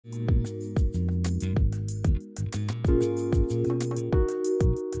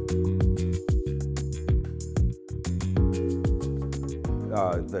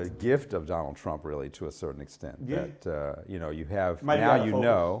The gift of Donald Trump, really, to a certain extent, that you know, you have Might now be you out of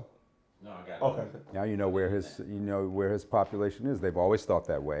know. No, I got it. Okay. Now you know where his population is. They've always thought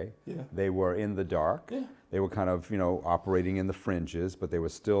that way. Yeah. They were in the dark. Yeah. They were kind of, you know, operating in the fringes, but they were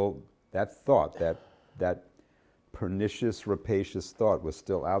still, that thought, that pernicious, rapacious thought was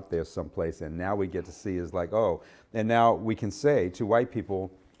still out there someplace, and now we get to see is like, oh, and now we can say to white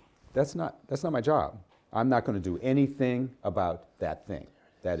people, that's not my job. I'm not going to do anything about that thing.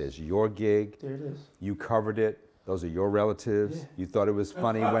 That is your gig. There it is. You covered it. Those are your relatives. Yeah. You thought it was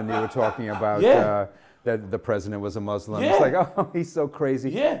funny when they were talking about Yeah. that the president was a Muslim. Yeah. It's like, oh, he's so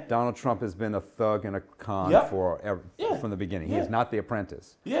crazy. Yeah. Donald Trump has been a thug and a con Yep. from the beginning. He Yeah. is not the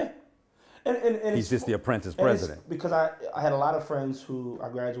apprentice. Yeah. And He's just the apprentice president. Because I had a lot of friends who I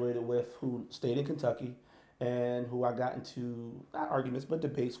graduated with who stayed in Kentucky and who I got into, not arguments, but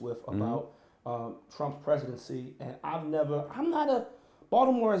debates with about Trump's presidency. And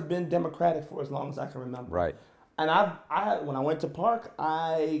Baltimore has been Democratic for as long as I can remember. Right. And when I went to Park,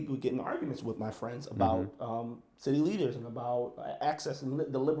 I would get in arguments with my friends about city leaders and about access and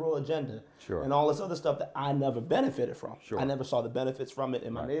the liberal agenda and all this other stuff that I never benefited from. Sure. I never saw the benefits from it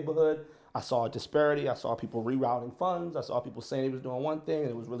in my neighborhood. I saw a disparity. I saw people rerouting funds. I saw people saying they was doing one thing and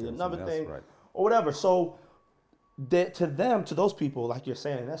it was really another thing, or whatever. So to those people, like you're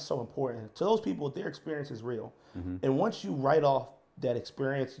saying, that's so important. To those people, their experience is real. And once you write off that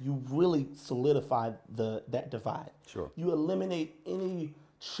experience, you really solidify that divide. Sure. You eliminate any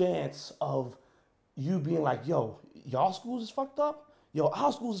chance of you being like, yo, y'all schools is fucked up. Yo,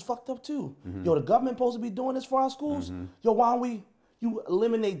 our schools is fucked up too. Yo, the government supposed to be doing this for our schools. Yo, why don't we? You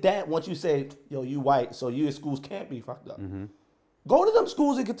eliminate that once you say, yo, you white, so your schools can't be fucked up. Go to them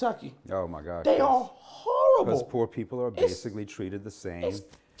schools in Kentucky. Oh my God. They are horrible. Because poor people are basically treated the same.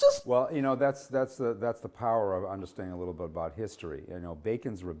 Well, you know, that's the power of understanding a little bit about history. You know,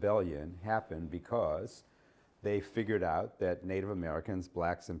 Bacon's Rebellion happened because they figured out that Native Americans,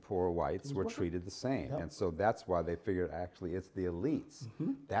 blacks and poor whites were treated the same. And so that's why they figured actually it's the elites.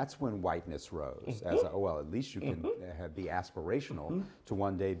 That's when whiteness rose as, well, at least you can be aspirational to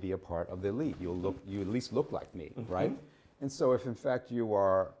one day be a part of the elite. You at least look like me, right? And so if in fact you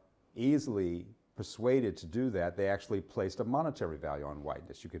are easily persuaded to do that, they actually placed a monetary value on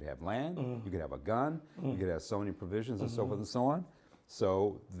whiteness. You could have land, you could have a gun, you could have so many provisions and so forth and so on.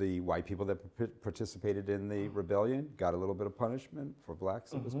 So the white people that participated in the rebellion got a little bit of punishment. For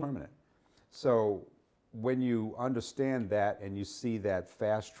blacks, it was permanent. So when you understand that and you see that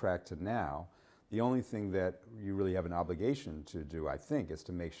fast track to now, the only thing that you really have an obligation to do, I think, is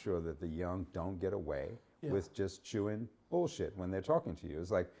to make sure that the young don't get away with just chewing bullshit when they're talking to you.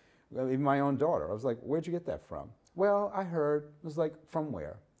 It's like, even my own daughter, I was like, where'd you get that from? Well, I heard. It was like, from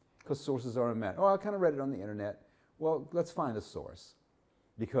where? Because sources are met. Oh, I kind of read it on the internet. Well, let's find a source.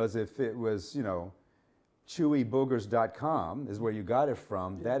 Because if it was, you know, chewyboogers.com is where you got it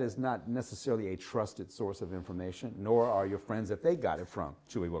from, that is not necessarily a trusted source of information, nor are your friends if they got it from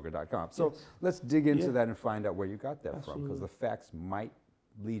chewyboogers.com. So let's dig into that and find out where you got that from, because the facts might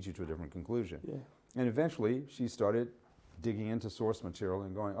lead you to a different conclusion. And eventually, she started digging into source material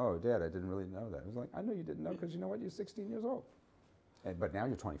and going, oh, Dad, I didn't really know that. I was like, I know you didn't know because you know what? You're 16 years old. But now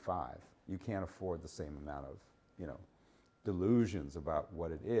you're 25. You can't afford the same amount of, you know, delusions about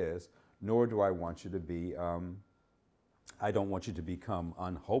what it is, nor do I want you to be, I don't want you to become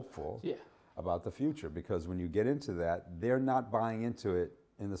unhopeful about the future, because when you get into that, they're not buying into it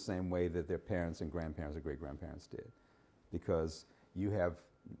in the same way that their parents and grandparents or great-grandparents did, because you have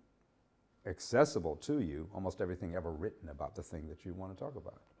accessible to you almost everything ever written about the thing that you want to talk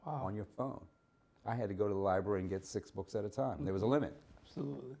about on your phone. I had to go to the library and get 6 books at a time. There was a limit.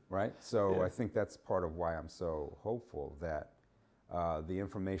 Absolutely. Right? So I think that's part of why I'm so hopeful that the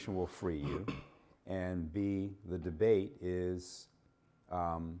information will free you, and B, the debate is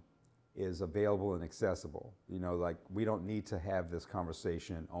available and accessible. You know, like, we don't need to have this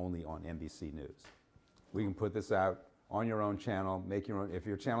conversation only on NBC News. We can put this out on your own channel, make your own. If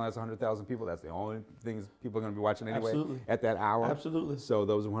your channel has 100,000 people, that's the only things people are going to be watching anyway at that hour. Absolutely. So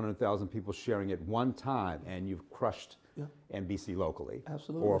those 100,000 people sharing it one time, and you've crushed NBC locally.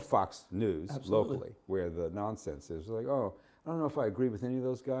 Absolutely. Or Fox News locally, where the nonsense is. Like, oh, I don't know if I agree with any of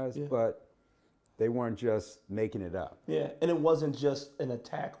those guys, but they weren't just making it up. Yeah, and it wasn't just an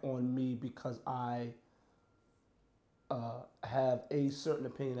attack on me because I have a certain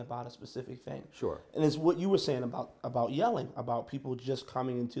opinion about a specific thing. Sure. And it's what you were saying about yelling, about people just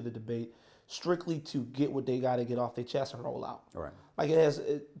coming into the debate strictly to get what they got to get off their chest and roll out. All right. Like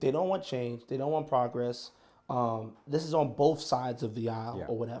they don't want change. They don't want progress. This is on both sides of the aisle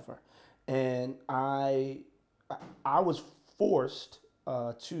or whatever. And I was forced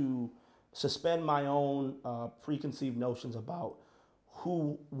to suspend my own preconceived notions about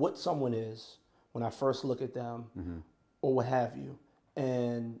what someone is when I first look at them or what have you.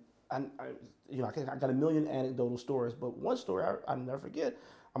 And I got a million anecdotal stories, but one story I'll never forget.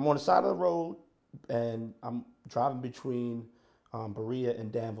 I'm on the side of the road and I'm driving between Berea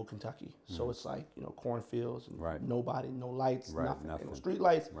and Danville, Kentucky. So it's like, cornfields and nobody, no lights, nothing. No street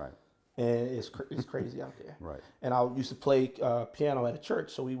lights. Right. And it's crazy out there. Right. And I used to play piano at a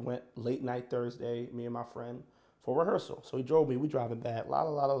church, so we went late night Thursday, me and my friend, for rehearsal. So he drove me, we driving back, la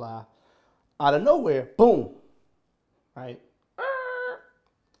la la la la. Out of nowhere, boom, right?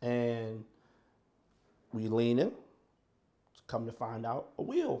 And we leaning, come to find out, a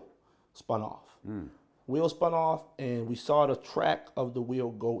wheel spun off. Wheel spun off, and we saw the track of the wheel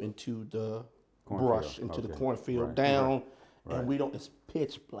go into the brush, into the cornfield, down, and we don't, it's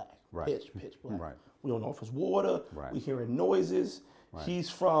pitch black. Pitch black. Right. We don't know if it's water. Right. We hearing noises. Right. He's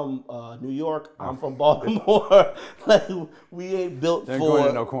from New York. I'm from Baltimore. Like, we ain't built for. Going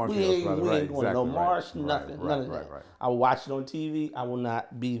to no cornfields. We ain't going to no marsh. Nothing. None of that. I will watch it on TV. I will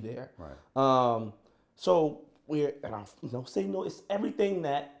not be there. Right. So say no. It's everything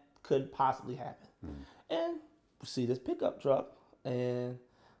that could possibly happen. And we see this pickup truck, and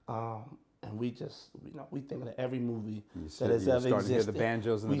we just, we thinking of every movie that has ever existed. Starting to hear the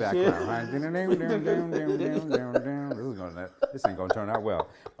banjos in the background. This ain't gonna turn out well.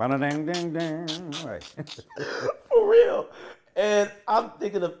 Right. For real. And I'm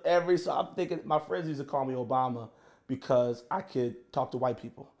thinking of my friends used to call me Obama because I could talk to white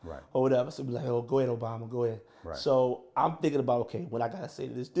people, or whatever. So be like, oh, go ahead, Obama, go ahead. Right. So I'm thinking about, okay, what I gotta say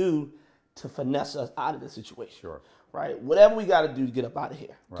to this dude to finesse us out of this situation. Sure. Right? Whatever we got to do to get up out of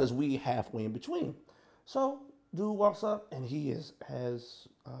here, because we halfway in between. So dude walks up, and he is as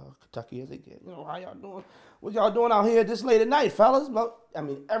Kentucky as they get. How y'all doing? What y'all doing out here this late at night, fellas? I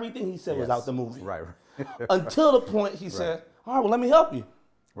mean, everything he said was out the movie. Right. Until the point he said, all right, well, let me help you.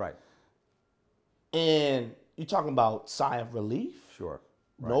 Right. And you're talking about sigh of relief. Sure.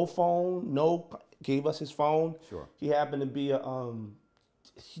 Right. No phone, gave us his phone. Sure. He happened to be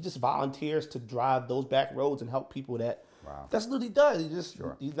he just volunteers to drive those back roads and help people that's what he does.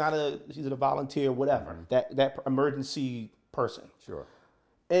 He's a volunteer, whatever, that emergency person. Sure.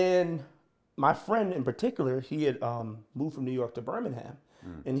 And my friend in particular, he had moved from New York to Birmingham,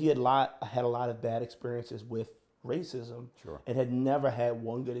 and he had had a lot of bad experiences with racism, and had never had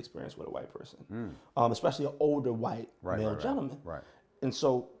one good experience with a white person, especially an older white male gentleman. Right. And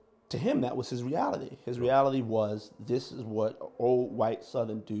so to him, that was his reality. His reality was, this is what an old white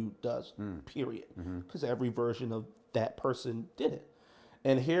Southern dude does, period. Because every version of that person did it.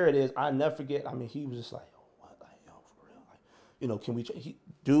 And here it is. I never forget. I mean, he was just like, oh, what? Like, yo, for real? Like, can we?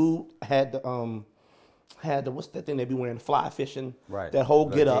 Dude had the what's that thing they be wearing? Fly fishing. Right. That whole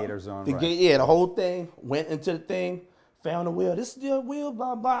get up. The whole thing. Went into the thing. Found the wheel. This is your wheel.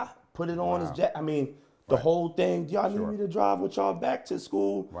 Blah blah. Put it on his jacket. I mean. The whole thing, y'all need me to drive with y'all back to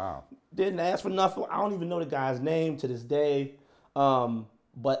school. Wow. Didn't ask for nothing. I don't even know the guy's name to this day.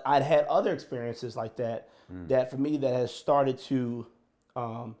 But I'd had other experiences like that, that for me that has started to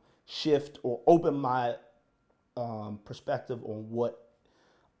shift or open my perspective on what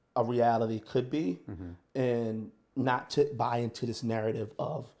a reality could be, and not to buy into this narrative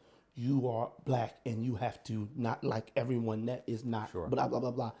of you are black and you have to not like everyone that is not, blah, blah,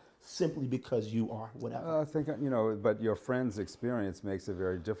 blah, blah. Simply because you are whatever. I think, but your friend's experience makes it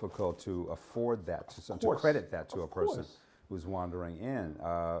very difficult to afford that, to credit that to a person who's wandering in.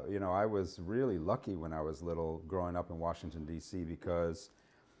 I was really lucky when I was little growing up in Washington, D.C. because,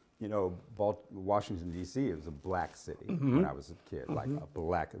 Washington, D.C. is a black city when I was a kid. Like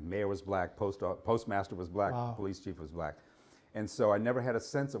the mayor was black, postmaster was black, police chief was black. And so I never had a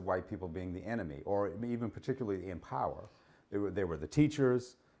sense of white people being the enemy, or even particularly in power. They were the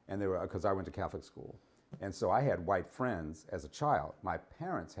teachers, and because I went to Catholic school. And so I had white friends as a child. My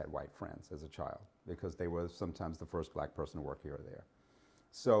parents had white friends as a child because they were sometimes the first black person to work here or there.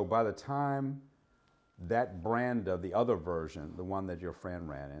 So by the time that brand of the other version, the one that your friend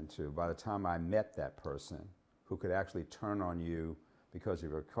ran into, by the time I met that person who could actually turn on you because of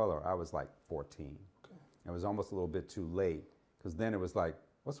your color, I was like 14. Okay. It was almost a little bit too late, because then it was like,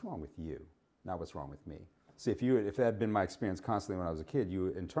 what's wrong with you? Not what's wrong with me. See, if that had been my experience constantly when I was a kid,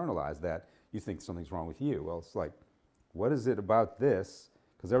 you internalize that, you think something's wrong with you. Well, it's like, what is it about this?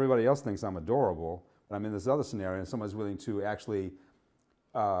 Because everybody else thinks I'm adorable, but I'm in this other scenario and someone's willing to actually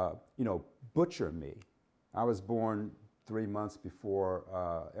you know, butcher me. I was born 3 months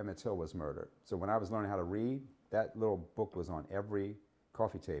before Emmett Till was murdered. So when I was learning how to read, that little book was on every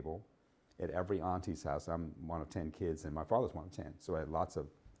coffee table at every auntie's house. I'm one of 10 kids, and my father's one of 10, so I had lots of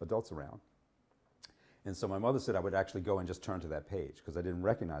adults around. And so my mother said I would actually go and just turn to that page because I didn't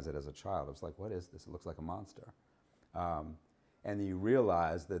recognize it as a child. I was like, what is this? It looks like a monster. And then you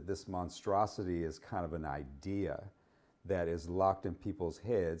realize that this monstrosity is kind of an idea that is locked in people's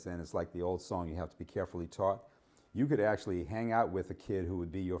heads, and it's like the old song, you have to be carefully taught. You could actually hang out with a kid who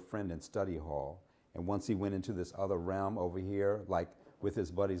would be your friend in study hall, and once he went into this other realm over here, like with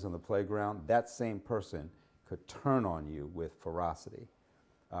his buddies on the playground, that same person could turn on you with ferocity.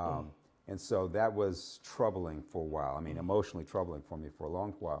 And so that was troubling for a while. I mean, emotionally troubling for me for a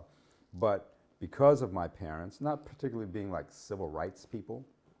long while. But because of my parents, not particularly being like civil rights people,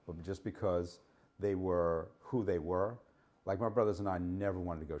 but just because they were who they were. Like my brothers and I never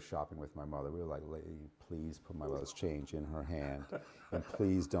wanted to go shopping with my mother. We were like, lady, please put my mother's change in her hand. And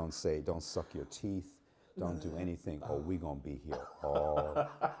please don't suck your teeth. Don't do anything. Oh, we gonna be here all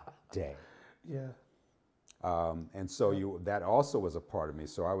day. Yeah. And so that also was a part of me.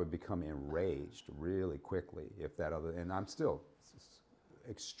 So I would become enraged really quickly if that other, and I'm still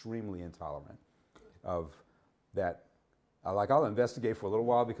extremely intolerant of that. I'll investigate for a little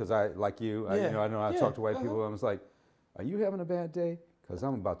while because I know I talk to white people and I was like, are you having a bad day? Because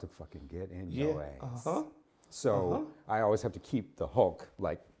I'm about to fucking get in your ass. So I always have to keep the Hulk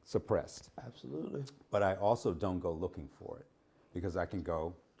like suppressed. Absolutely. But I also don't go looking for it because I can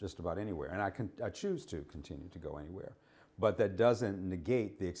go just about anywhere, and I choose to continue to go anywhere. But that doesn't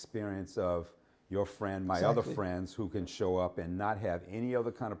negate the experience of your friend, my other friends who can show up and not have any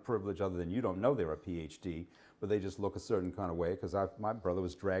other kind of privilege other than you don't know they're a PhD, but they just look a certain kind of way. Because my brother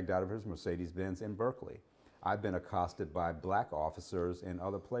was dragged out of his Mercedes-Benz in Berkeley. I've been accosted by black officers in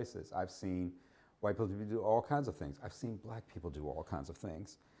other places. I've seen white people do all kinds of things. I've seen black people do all kinds of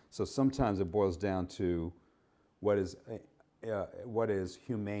things. So sometimes it boils down to what is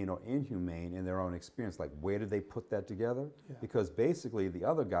humane or inhumane in their own experience. Like, where did they put that together? Yeah. Because basically, the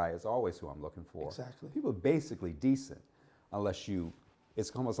other guy is always who I'm looking for. Exactly. People are basically decent, unless it's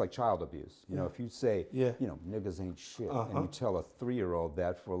almost like child abuse. You know, if you say, you know, niggas ain't shit, and you tell a 3-year-old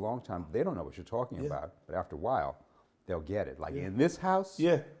that for a long time, they don't know what you're talking about. But after a while, they'll get it. Like in this house,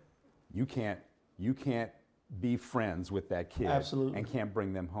 you can't be friends with that kid. Absolutely. And can't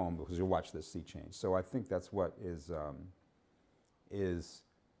bring them home because you'll watch this sea change. So I think that's what is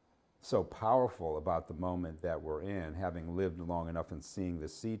so powerful about the moment that we're in, having lived long enough and seeing the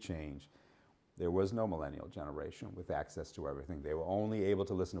sea change. There was no millennial generation with access to everything. They were only able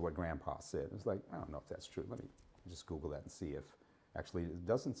to listen to what grandpa said. It's like, I don't know if that's true. Let me just Google that and see if actually it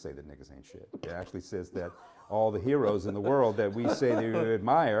doesn't say that niggas ain't shit. It actually says that all the heroes in the world that we say that we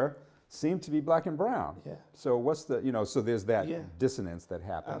admire seem to be black and brown. Yeah. So what's the, so there's that dissonance that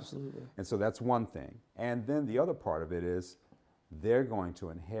happens. Absolutely. And so that's one thing. And then the other part of it is they're going to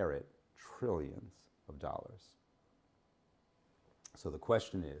inherit trillions of dollars. So the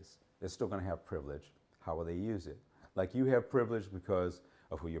question is, they're still going to have privilege. How will they use it? Like, you have privilege because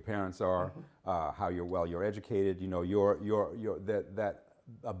of who your parents are, how you're educated. You know, that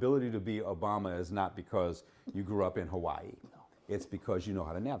ability to be Obama is not because you grew up in Hawaii. No. It's because you know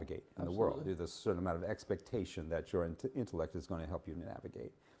how to navigate in the world. There's a certain amount of expectation that your intellect is going to help you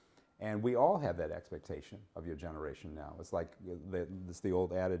navigate. And we all have that expectation of your generation now. It's like it's the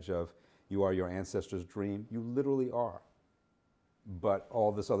old adage of, you are your ancestors' dream. You literally are. But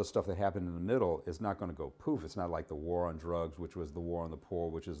all this other stuff that happened in the middle is not going to go poof. It's not like the war on drugs, which was the war on the poor,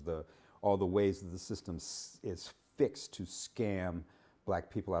 which is all the ways that the system is fixed to scam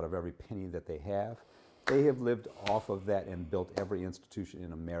black people out of every penny that they have. They have lived off of that and built every institution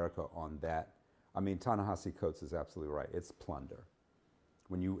in America on that. I mean, Ta-Nehisi Coates is absolutely right. It's plunder.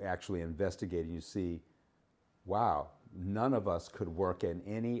 When you actually investigate and you see, wow, none of us could work in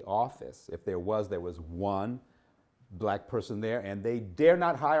any office. If there was one black person there, and they dare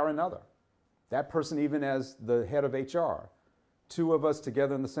not hire another. That person, even as the head of HR, 2 of us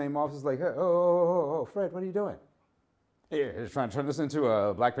together in the same office, like, hey, oh, Fred, what are you doing? Hey, you're trying to turn this into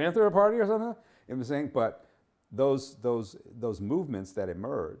a Black Panther party or something? You know what I'm saying? But those movements that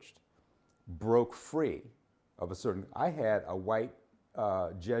emerged broke free of a certain. I had a white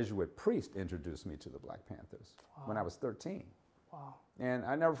Jesuit priest introduce me to the Black Panthers when I was 13. Wow. And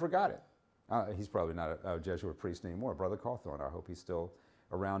I never forgot it. He's probably not a Jesuit priest anymore, Brother Cawthorn. I hope he's still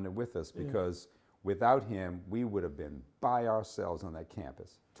around and with us, because without him, we would have been by ourselves on that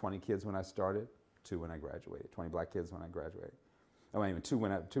campus. 20 kids when I started, 2 when I graduated. 20 black kids when I graduated. I mean, even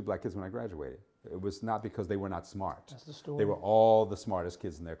two black kids when I graduated. It was not because they were not smart. That's the story. They were all the smartest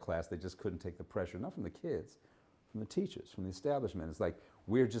kids in their class. They just couldn't take the pressure, not from the kids, from the teachers, from the establishment. It's like,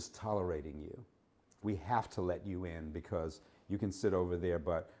 we're just tolerating you. We have to let you in because you can sit over there,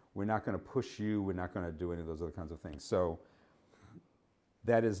 but we're not going to push you. We're not going to do any of those other kinds of things. So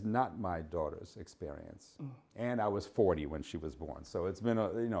that is not my daughter's experience. And I was 40 when she was born. So it's been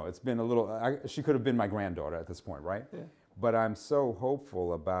it's been a little, she could have been my granddaughter at this point, right? Yeah. But I'm so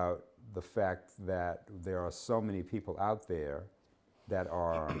hopeful about the fact that there are so many people out there that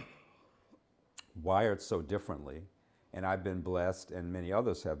are wired so differently. And I've been blessed, and many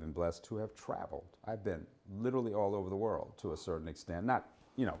others have been blessed, to have traveled. I've been literally all over the world to a certain extent. Not,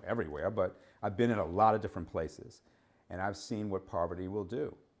 everywhere, but I've been in a lot of different places. And I've seen what poverty will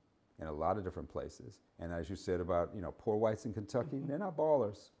do in a lot of different places. And as you said about, poor whites in Kentucky, they're not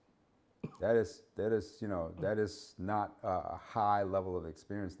ballers. That is not a high level of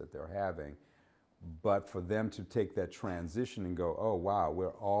experience that they're having. But for them to take that transition and go, oh, wow,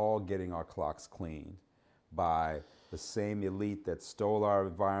 we're all getting our clocks cleaned by the same elite that stole our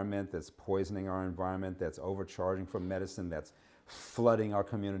environment, that's poisoning our environment, that's overcharging for medicine, that's flooding our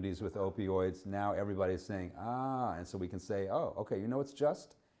communities with opioids. Now everybody's saying, and so we can say, oh, okay, it's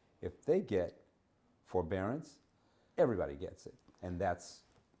just? If they get forbearance, everybody gets it. And that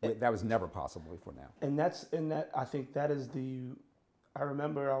was never possible before now. I think that is I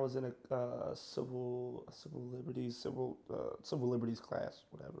remember I was in a civil liberties class,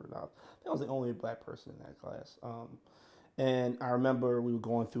 whatever. And I was the only black person in that class. And I remember we were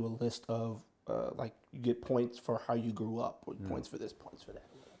going through a list of like, you get points for how you grew up, or points for this, points for that,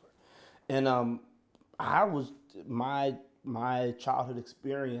 whatever. And I was my childhood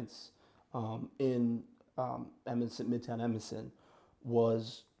experience in Evanston, Midtown Evanston,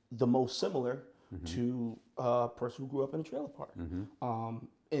 was the most similar to a person who grew up in a trailer park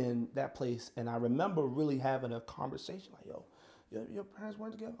in that place. And I remember really having a conversation like, yo, your parents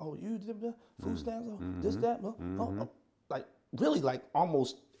weren't together? Oh, you did the food stamps? Oh, this, that? Oh. Like, really, like,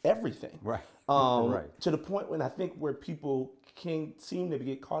 almost everything. Right. Right. To the point when I think where people seem to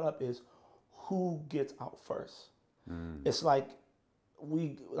get caught up is who gets out first. It's like,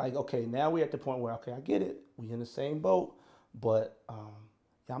 okay, now we're at the point where, okay, I get it. We in the same boat, but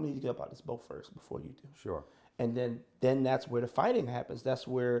y'all need to get up out this boat first before you do. Sure. And then that's where the fighting happens. That's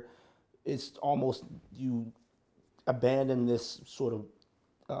where it's almost, you abandon this sort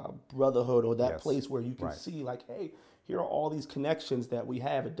of brotherhood, or that place where you can see, like, hey, here are all these connections that we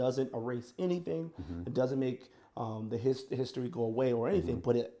have. It doesn't erase anything. It doesn't make the history go away or anything,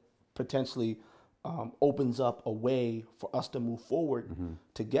 but it potentially opens up a way for us to move forward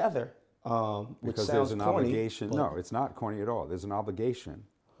together. Because there's an corny, obligation. No, it's not corny at all. There's an obligation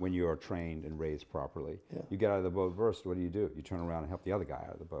when you are trained and raised properly. Yeah. You get out of the boat first, what do? You turn around and help the other guy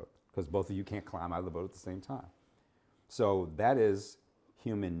out of the boat, because both of you can't climb out of the boat at the same time. So that is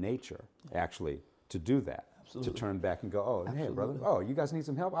human nature, actually, to do that. Absolutely. To turn back and go, oh, hey, brother, oh, you guys need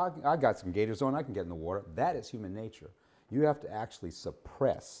some help? I got some gaiters on, I can get in the water. That is human nature. You have to actually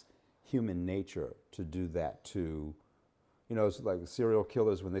suppress human nature to do that to, it's like serial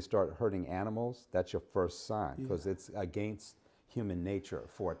killers, when they start hurting animals, that's your first sign, because it's against human nature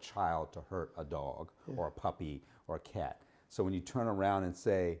for a child to hurt a dog or a puppy or a cat. So when you turn around and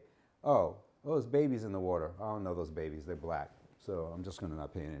say, oh, those babies in the water, I don't know those babies, they're black, so I'm just going to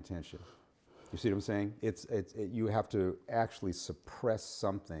not pay any attention. You see what I'm saying? You have to actually suppress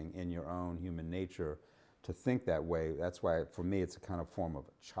something in your own human nature to think that way. That's why, for me, it's a kind of form of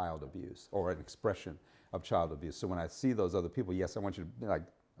child abuse, or an expression of child abuse. So when I see those other people, yes, I want you to be like,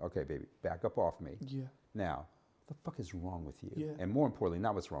 okay, baby, back up off me. Yeah. Now, what the fuck is wrong with you? Yeah. And more importantly,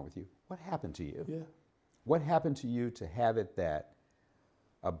 not what's wrong with you, what happened to you? Yeah. What happened to you to have it that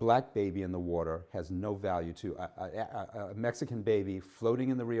a black baby in the water has no value to a Mexican baby floating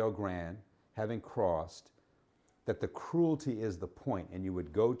in the Rio Grande, having crossed, that the cruelty is the point, and you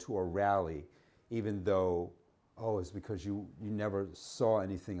would go to a rally even though, oh, it's because you never saw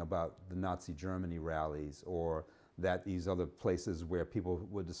anything about the Nazi Germany rallies, or that these other places where people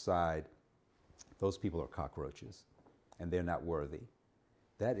would decide those people are cockroaches and they're not worthy.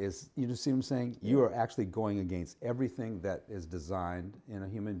 That is, you see what I'm saying? Yeah. You are actually going against everything that is designed in a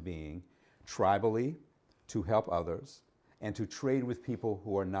human being, tribally, to help others, and to trade with people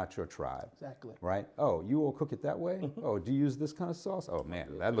who are not your tribe. Exactly. Right? Oh, you will cook it that way? Oh, do you use this kind of sauce? Oh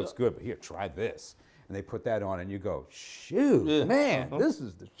man, that looks good, but here, try this. And they put that on, and you go, shoot, man, this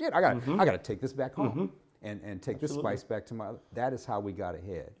is the shit. I got to take this back home and take this spice back to my. That is how we got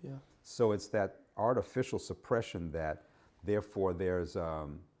ahead. Yeah. So it's that artificial suppression that, therefore, there's a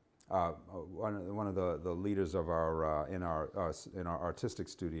one of the leaders of our in our artistic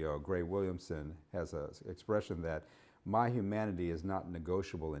studio, Gray Williamson, has an expression that my humanity is not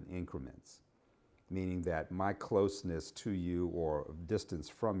negotiable in increments, meaning that my closeness to you or distance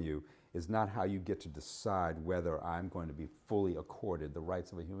from you is not how you get to decide whether I'm going to be fully accorded the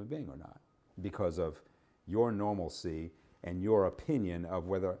rights of a human being or not, because of your normalcy and your opinion of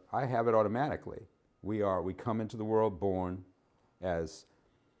whether I have it automatically. We come into the world born as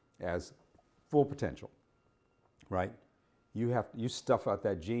full potential, right? You stuff out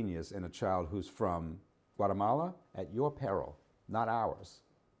that genius in a child who's from Guatemala at your peril, not ours.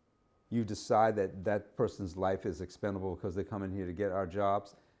 You decide that that person's life is expendable because they come in here to get our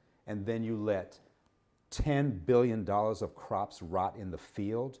jobs, and then you let $10 billion of crops rot in the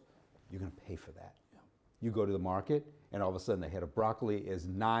field. You're going to pay for that. Yeah. You go to the market, and all of a sudden the head of broccoli is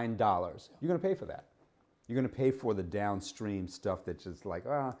 $9. You're going to pay for that. You're going to pay for the downstream stuff that's just like,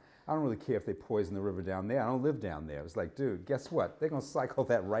 I don't really care if they poison the river down there. I don't live down there. It's like, dude, guess what? They're going to cycle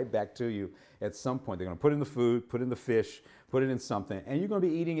that right back to you at some point. They're going to put it in the food, put it in the fish, put it in something, and you're going to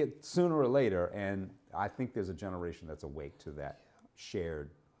be eating it sooner or later. And I think there's a generation that's awake to that shared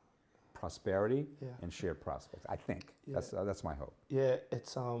prosperity and shared prospects. I think that's my hope. Yeah,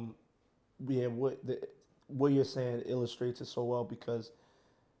 it's what you're saying illustrates it so well, because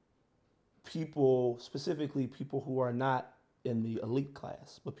people, specifically people who are not in the elite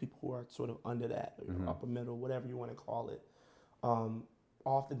class, but people who are sort of under that, or upper middle, whatever you want to call it,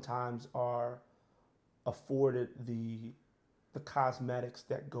 oftentimes are afforded the cosmetics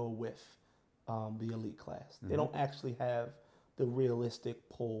that go with the elite class. They don't actually have the realistic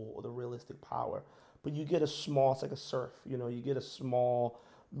pull or the realistic power, but you get a small, it's like a surf, you get a small,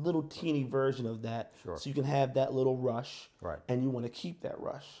 little teeny version of that, so you can have that little rush, and you want to keep that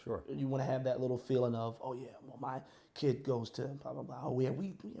rush. You want to have that little feeling of, oh yeah, well, my kid goes to blah blah blah. Oh yeah,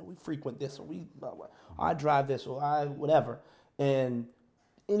 we frequent this, or we blah blah. I drive this, or I whatever. And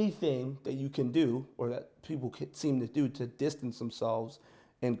anything that you can do, or that people seem to do, to distance themselves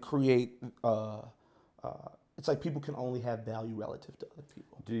and create, it's like people can only have value relative to other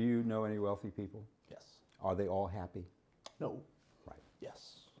people. Do you know any wealthy people? Yes. Are they all happy? No. Right.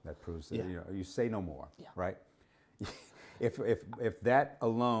 Yes. That proves that you say no more. Yeah. Right. If that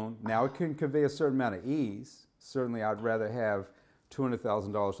alone, now it can convey a certain amount of ease. Certainly, I'd rather have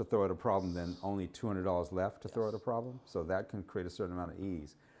 $200,000 to throw at a problem than only $200 left to throw at a problem. So that can create a certain amount of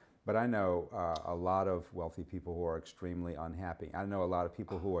ease. But I know a lot of wealthy people who are extremely unhappy. I know a lot of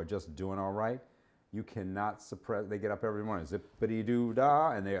people who are just doing all right. You cannot suppress. They get up every morning,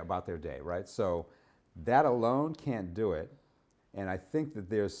 zippity-doo-dah, and they're about their day, right? So that alone can't do it. And I think that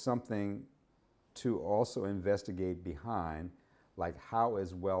there's something to also investigate behind, like, how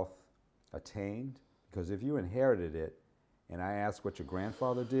is wealth attained? Because if you inherited it, and I ask what your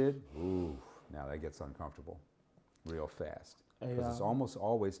grandfather did, ooh, now that gets uncomfortable real fast. Because it's almost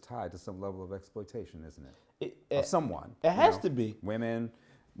always tied to some level of exploitation, isn't it? Of someone. It has to be. Women,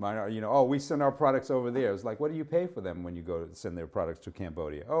 oh, we send our products over there. It's like, what do you pay for them when you go to send their products to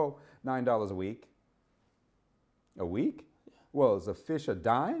Cambodia? Oh, $9 a week. A week? Yeah. Well, is a fish a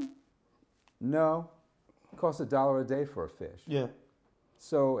dime? No. It costs $1 a day for a fish. Yeah.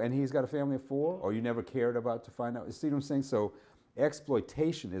 So, and he's got a family of 4, or you never cared about to find out. You see what I'm saying? So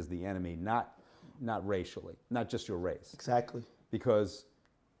exploitation is the enemy, not racially, not just your race. Exactly. Because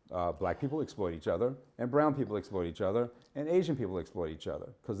black people exploit each other, and brown people exploit each other, and Asian people exploit each other.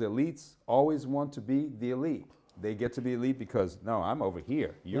 Because the elites always want to be the elite. They get to be elite because, no, I'm over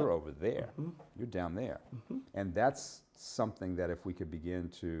here, you're over there, you're down there. And that's something that if we could begin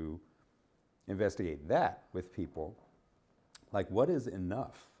to investigate that with people, like, what is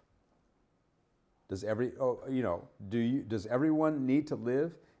enough? Does does everyone need to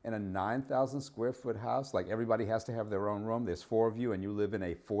live in a 9,000 square foot house? Like, everybody has to have their own room. There's 4 of you and you live in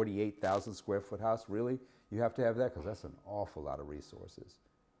a 48,000 square foot house. Really? You have to have that? Because that's an awful lot of resources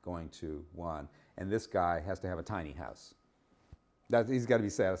going to one. And this guy has to have a tiny house. He's got to be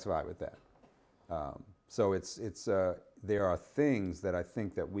satisfied with that. So there are things that I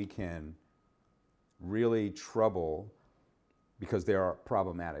think that we can really trouble, because there are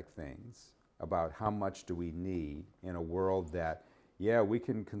problematic things about how much do we need in a world that, yeah, we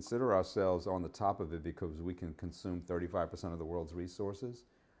can consider ourselves on the top of it because we can consume 35% of the world's resources,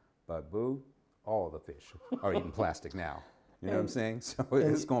 but boo, all the fish are eating plastic now. You know what I'm saying? So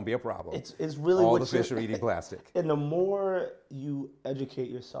it's going to be a problem. It's really all the fish are eating plastic. And the more you educate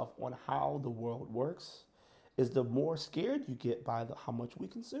yourself on how the world works, is the more scared you get by how much we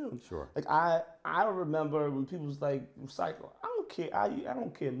consume. Sure. Like I remember when people was like, recycle. I don't care. I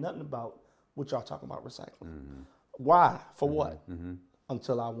don't care nothing about what y'all talking about recycling. Why? For what?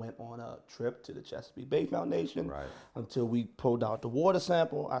 until I went on a trip to the Chesapeake Bay Foundation, Right. until we pulled out the water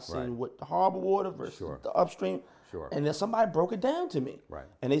sample. I seen Right. what the harbor water versus Sure. the upstream. Sure. And then somebody broke it down to me. Right.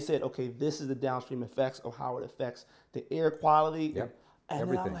 And they said, okay, this is the downstream effects of how it affects the air quality. Yep. And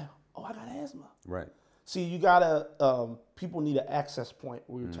Everything. then I'm like, oh, I got asthma. Right. See, you gotta, people need an access point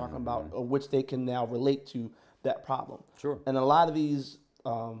we were talking about, which they can now relate to that problem. Sure. And a lot of these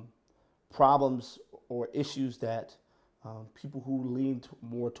problems or issues that people who lean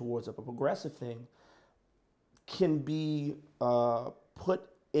more towards a progressive thing can be put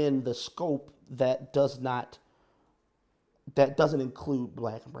in the scope that doesn't include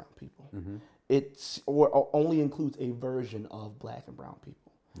black and brown people. It's or only includes a version of black and brown people.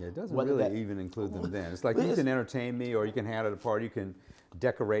 Yeah, it doesn't really even include them then. It's like you can entertain me, or you can hand it apart, you can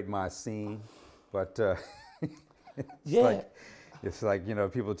decorate my scene, but it's like, you know,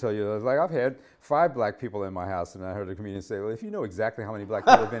 people tell you, like, I've had 5 black people in my house, and I heard a comedian say, well, if you know exactly how many black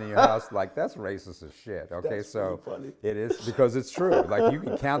people have been in your house, like, that's racist as shit, okay? That's so funny. it is, because it's true. Like, you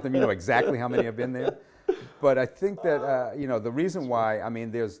can count them, you know exactly how many have been there. But I think that, you know, the reason why, I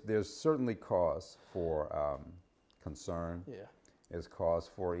mean, there's certainly cause for concern. Yeah. There's cause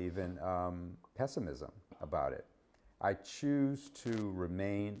for even pessimism about it. I choose to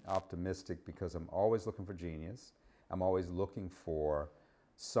remain optimistic because I'm always looking for genius. I'm always looking for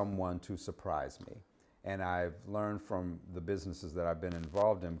someone to surprise me. And I've learned from the businesses that I've been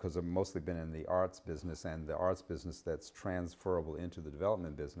involved in, because I've mostly been in the arts business and the arts business that's transferable into the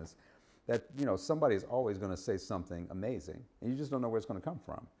development business, that, you know, somebody's always going to say something amazing, and you just don't know where it's going to come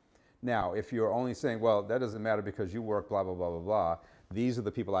from. Now, if you're only saying, well, that doesn't matter because you work blah, blah, blah, blah, blah, these are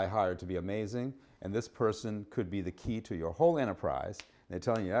the people I hired to be amazing, and this person could be the key to your whole enterprise, and they're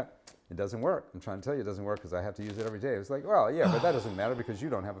telling you, it doesn't work. I'm trying to tell you it doesn't work because I have to use it every day. It's like, well, yeah, but that doesn't matter because you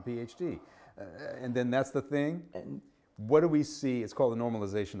don't have a PhD. And then that's the thing. What do we see? It's called the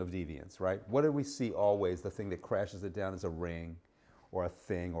normalization of deviance, right? What do we see always? The thing that crashes it down is a ring or a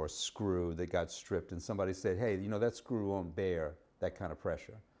thing or a screw that got stripped, and somebody said, hey, you know, that screw won't bear that kind of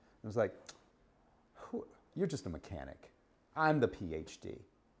pressure. It was like, you're just a mechanic. I'm the PhD.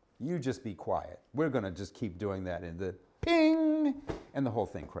 You just be quiet. We're going to just keep doing that, and the ping, and the whole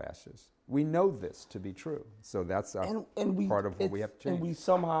thing crashes. We know this to be true. So that's part of what we have to change. And we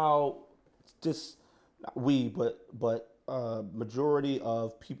somehow just, but majority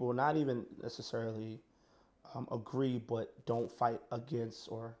of people not even necessarily agree, but don't fight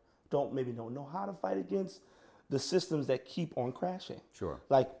against, or don't know how to fight against the systems that keep on crashing. Sure.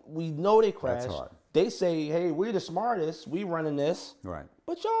 Like, we know they crash. That's hard. They say, hey, we're the smartest. We running this. Right.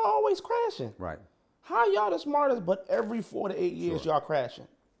 But y'all always crashing. Right. How y'all the smartest, but every 4 to 8 years, y'all crashing.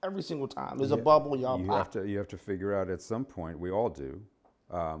 Every single time. There's a bubble, y'all pop. You have to figure out at some point, we all do,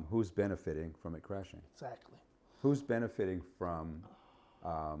 who's benefiting from it crashing. Exactly. Who's benefiting from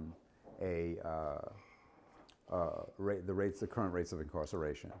the current rates of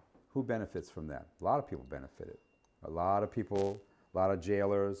incarceration? Who benefits from that? A lot of people benefited. A lot of people, a lot of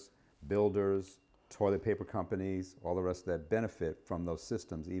jailers, builders, toilet paper companies, all the rest of that benefit from those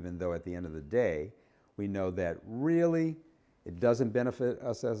systems, even though at the end of the day, we know that really it doesn't benefit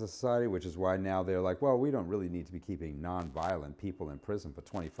us as a society, which is why now they're like, well, we don't really need to be keeping nonviolent people in prison for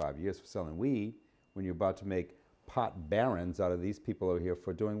 25 years for selling weed, when you're about to make pot barons out of these people over here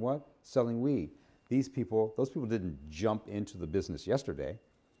for doing what? Selling weed. Those people didn't jump into the business yesterday.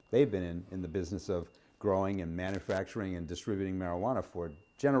 They've been in the business of growing and manufacturing and distributing marijuana for a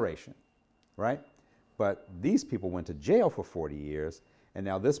generation, right? But these people went to jail for 40 years, and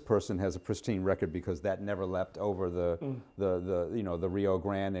now this person has a pristine record because that never leapt over the Rio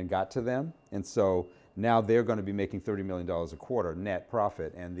Grande and got to them. And so now they're going to be making $30 million a quarter net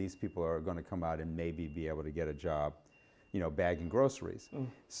profit, and these people are going to come out and maybe be able to get a job, bagging groceries.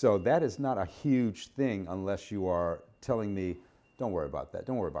 So that is not a huge thing unless you are telling me, don't worry about that.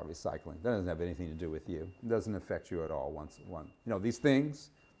 Don't worry about recycling. That doesn't have anything to do with you. It doesn't affect you at all. These things,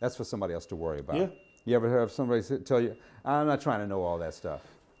 that's for somebody else to worry about. Yeah. You ever have somebody tell you, I'm not trying to know all that stuff?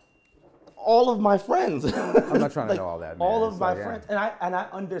 All of my friends. I'm not trying to know all that, man. All of my friends. And I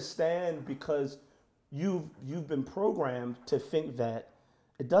understand, because you've been programmed to think that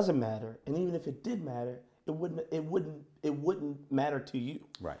it doesn't matter. And even if it did matter, it wouldn't matter to you.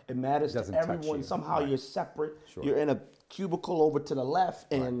 Right. It matters to everyone. Somehow you're separate. Sure. You're in a cubicle over to the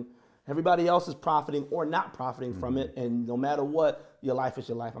left, and everybody else is profiting or not profiting from it. And no matter what, your life is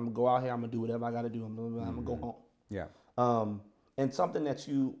your life. I'm gonna go out here. I'm gonna do whatever I gotta do. I'm gonna go home. Yeah. And something that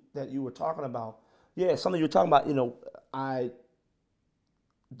you were talking about. Yeah, something you were talking about.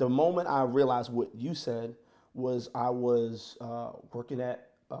 The moment I realized what you said was, I was working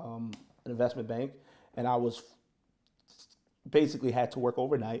at an investment bank, and I was basically had to work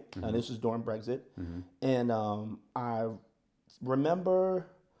overnight, and this was during Brexit. And I remember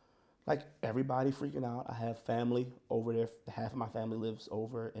like everybody freaking out. I have family over there. Half of my family lives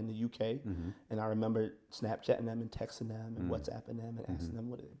over in the UK, and I remember Snapchatting them and texting them and WhatsApping them and asking them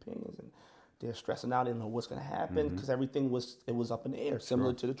what their opinions, and they're stressing out. They didn't know what's going to happen because everything was up in the air,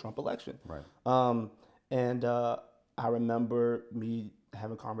 similar to the Trump election. Right. And I remember me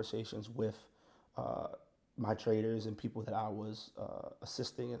having conversations with my traders and people that I was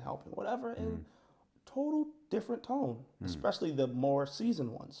assisting and helping, whatever, and total different tone, especially the more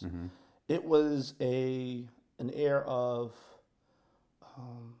seasoned ones. It was an air of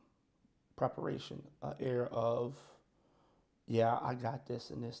preparation, an air of, yeah, I got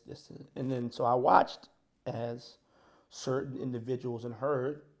this and this. And then so I watched as certain individuals and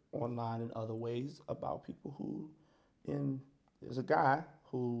heard online and other ways about people who, there's a guy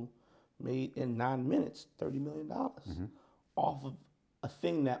who made in 9 minutes $30 million off of a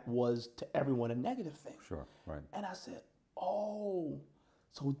thing that was to everyone a negative thing. Sure, right. And I said, oh,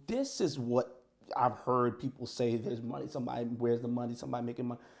 so this is what I've heard people say, there's money, somebody, where's the money, somebody making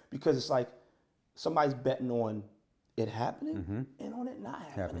money. Because it's like somebody's betting on it happening and on it not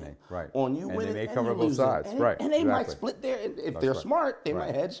happening. Right. On you and winning they may and cover you both losing. sides, and right. And they might exactly. split there. If That's they're right. smart, they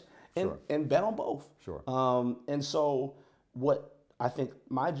might hedge and bet on both. Sure. And so what I think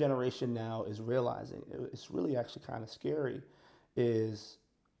my generation now is realizing, it's really actually kind of scary, is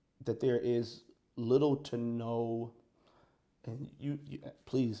that there is little to no, and you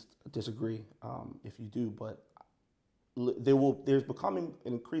please disagree if you do, but there's becoming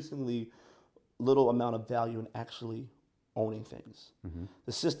an increasingly little amount of value in actually owning things.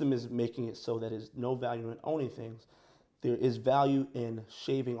 The system is making it so that there's no value in owning things. There is value in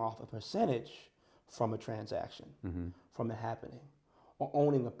shaving off a percentage from a transaction, from it happening, or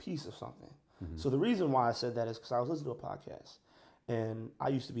owning a piece of something. So the reason why I said that is because I was listening to a podcast, and I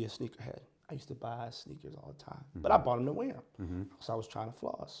used to be a sneakerhead. I used to buy sneakers all the time, but I bought them to wear them. So I was trying to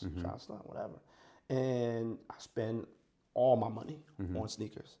floss, trying to stunt, whatever. And I spend all my money on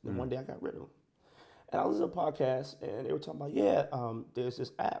sneakers. Then one day I got rid of them. And I listened to a podcast, and they were talking about, there's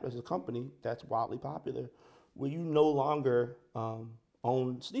this app, there's a company that's wildly popular where you no longer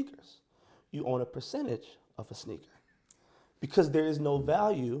own sneakers. You own a percentage of a sneaker because there is no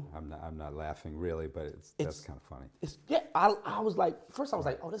value. I'm not laughing really, but that's kind of funny. I was like, first I was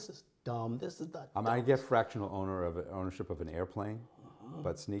like, oh, this is dumb. This is the I get fractional ownership of an airplane,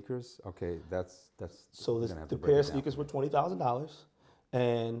 but sneakers, okay, that's so the pair of sneakers were $20,000,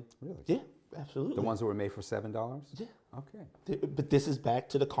 and really, yeah, absolutely. The ones that were made for $7? Yeah. Okay. But this is back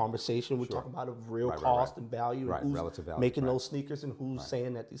to the conversation we're talking about of real cost and value, and who's relative value, making those sneakers and who's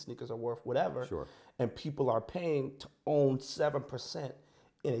saying that these sneakers are worth whatever. Sure. And people are paying to own 7%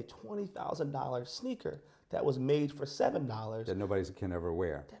 in a $20,000 sneaker that was made for $7 that nobody can ever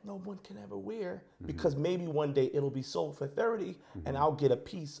wear. That no one can ever wear because maybe one day it'll be sold for $30 and I'll get a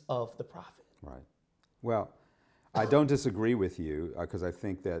piece of the profit. Right. Well, I don't disagree with you because I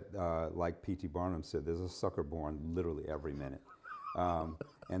think that, like P.T. Barnum said, there's a sucker born literally every minute.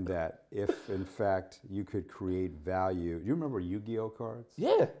 And that if, in fact, you could create value. Do you remember Yu-Gi-Oh cards?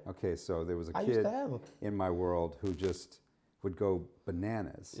 Yeah. Okay, so there was a I kid used to have them. in my world who just would go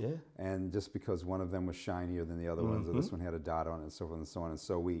bananas. Yeah. And just because one of them was shinier than the other ones, or this one had a dot on it, and so forth and so on. And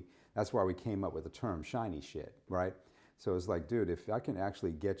so that's why we came up with the term shiny shit, right? So it's like, dude, if I can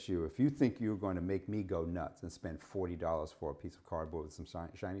actually get you, if you think you're going to make me go nuts and spend $40 for a piece of cardboard with some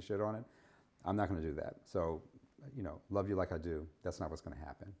shiny shit on it, I'm not going to do that. So, love you like I do, that's not what's going to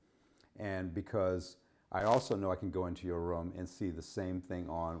happen. And because I also know I can go into your room and see the same thing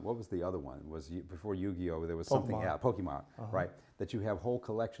on, what was the other one? Before Yu-Gi-Oh, there was something else, Pokemon, right? That you have whole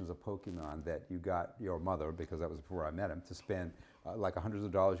collections of Pokemon that you got your mother, because that was before I met him, to spend like hundreds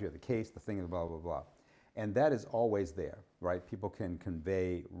of dollars. You have the case, the thing, and blah, blah, blah. And that is always there, right? People can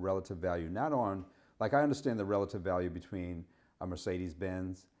convey relative value, not on, like I understand the relative value between a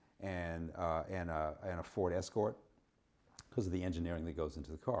Mercedes-Benz and a Ford Escort because of the engineering that goes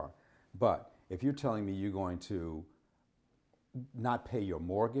into the car. But if you're telling me you're going to not pay your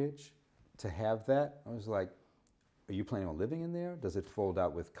mortgage to have that, I was like, are you planning on living in there? Does it fold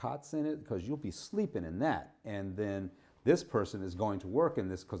out with cots in it? Because you'll be sleeping in that. And then this person is going to work in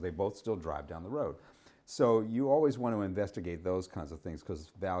this because they both still drive down the road. So you always want to investigate those kinds of things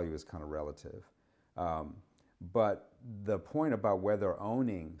because value is kind of relative. But the point about whether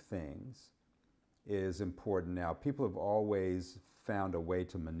owning things is important now. People have always found a way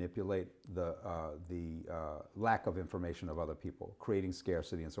to manipulate the lack of information of other people, creating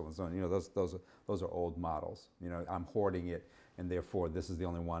scarcity and so on and so on. Those are old models. I'm hoarding it, and therefore this is the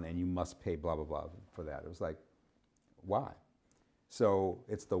only one, and you must pay blah blah blah for that. It was like, why? So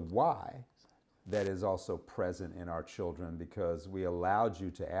it's the why that is also present in our children, because we allowed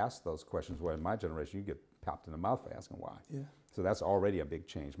you to ask those questions. Where in my generation, you get popped in the mouth for asking why. Yeah. So that's already a big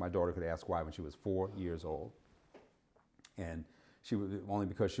change. My daughter could ask why when she was 4 years old. And she was only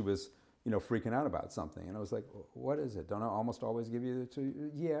because she was, freaking out about something. And I was like, what is it? Don't I almost always give you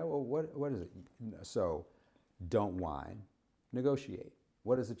yeah, well, what is it? So don't whine, negotiate.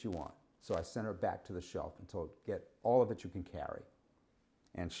 What is it you want? So I sent her back to the shelf and told, get all of it you can carry.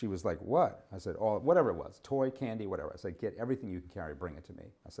 And she was like, what? I said, whatever it was, toy, candy, whatever. I said, get everything you can carry, bring it to me.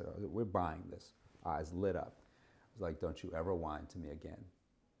 I said, we're buying this. Eyes lit up. I was like, don't you ever whine to me again.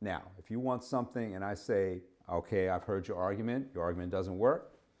 Now, if you want something and I say, okay, I've heard your argument doesn't work,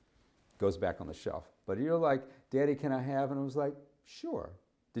 goes back on the shelf. But you're like, Daddy, can I have? And I was like, sure.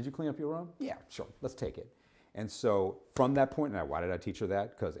 Did you clean up your room? Yeah, sure, let's take it. And so from that point, now why did I teach her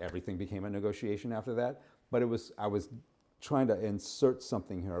that? Because everything became a negotiation after that. But I was trying to insert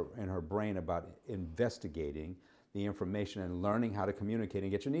something in her brain about investigating the information and learning how to communicate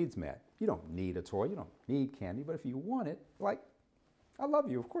and get your needs met. You don't need a toy, you don't need candy, but if you want it, like, I love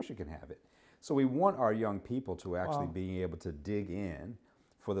you, of course you can have it. So we want our young people to actually be able to dig in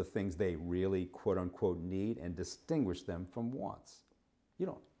for the things they really, quote unquote, need and distinguish them from wants. You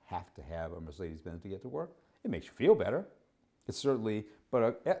don't have to have a Mercedes-Benz to get to work. It makes you feel better. It's certainly,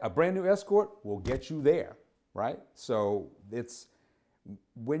 but a brand new Escort will get you there, right? So it's,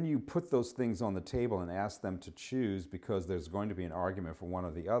 when you put those things on the table and ask them to choose because there's going to be an argument for one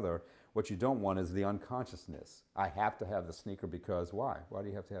or the other, what you don't want is the unconsciousness. I have to have the sneaker because why? Why do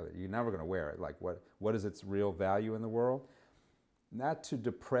you have to have it? You're never going to wear it. Like, what is its real value in the world? Not to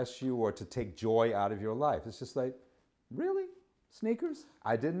depress you or to take joy out of your life. It's just like, really? Sneakers?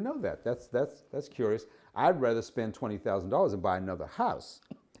 I didn't know that. That's curious. I'd rather spend $20,000 and buy another house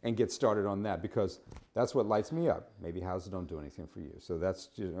and get started on that, because that's what lights me up. Maybe houses don't do anything for you. So that's,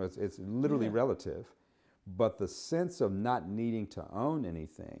 it's literally relative. But the sense of not needing to own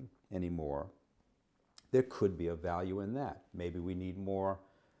anything anymore, there could be a value in that. Maybe we need more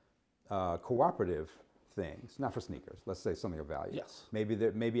cooperative things, not for sneakers. Let's say something of value. Yes.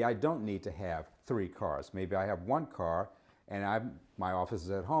 Maybe I don't need to have 3 cars. Maybe I have 1 car and my office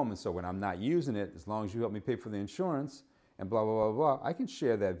is at home, and so when I'm not using it, as long as you help me pay for the insurance and blah, blah, blah, blah, I can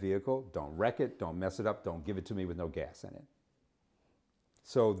share that vehicle. Don't wreck it, don't mess it up, don't give it to me with no gas in it.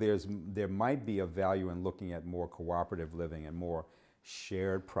 So there might be a value in looking at more cooperative living and more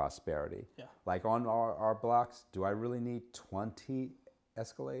shared prosperity. Yeah. Like on our blocks, do I really need 20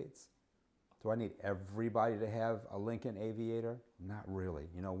 Escalades? Do I need everybody to have a Lincoln Aviator? Not really.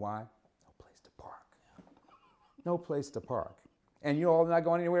 You know why? No place to park. No place to park. And you're all not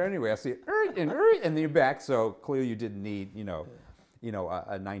going anywhere anyway. I see it, and then you're back. So clearly you didn't need, a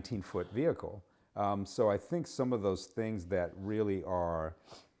 19-foot vehicle. So I think some of those things that really are,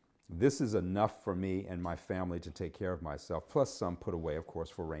 this is enough for me and my family to take care of myself, plus some put away, of course,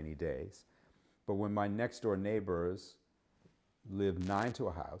 for rainy days. But when my next door neighbors live 9 to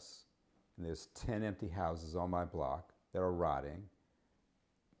a house, and there's 10 empty houses on my block that are rotting,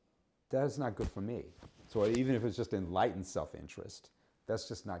 that is not good for me. So even if it's just enlightened self-interest, that's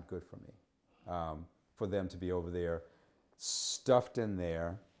just not good for me. For them to be over there, stuffed in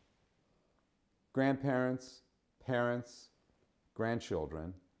there, grandparents, parents,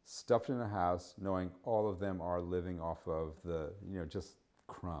 grandchildren, stuffed in a house, knowing all of them are living off of the, just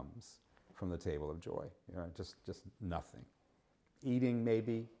crumbs from the table of joy. Just nothing. Eating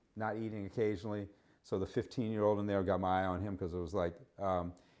maybe, not eating occasionally. So the 15-year-old in there, got my eye on him because it was like,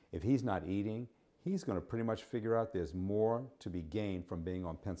 if he's not eating, he's going to pretty much figure out there's more to be gained from being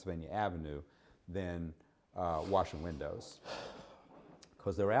on Pennsylvania Avenue than washing windows,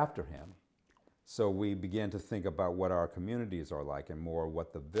 because they're after him. So we began to think about what our communities are like and more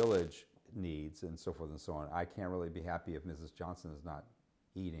what the village needs and so forth and so on. I can't really be happy if Mrs. Johnson is not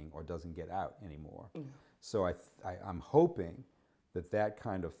eating or doesn't get out anymore. Mm. So I'm hoping that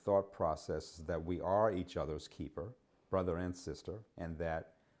kind of thought process, that we are each other's keeper, brother and sister, and that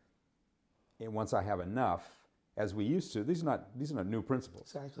once I have enough, as we used to, these are not new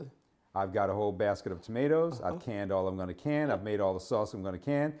principles. Exactly. I've got a whole basket of tomatoes. I've canned all I'm going to can. I've made all the sauce I'm going to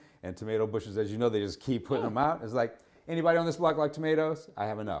can. And tomato bushes, as you know, they just keep putting them out. It's like, anybody on this block like tomatoes? I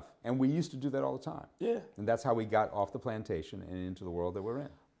have enough. And we used to do that all the time. Yeah. And that's how we got off the plantation and into the world that we're in.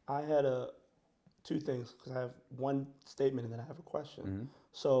 I had 2 things, because I have one statement and then I have a question. Mm-hmm.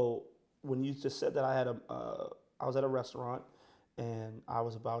 So when you just said that I was at a restaurant and I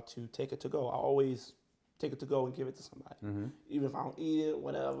was about to take it to go, I always take it to go and give it to somebody. Mm-hmm. Even if I don't eat it,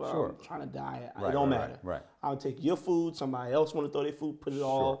 whatever, sure. I'm trying to diet, it don't matter. Right. I'll take your food, somebody else want to throw their food, put it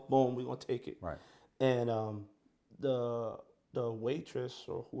all, boom, we're going to take it. Right. And the waitress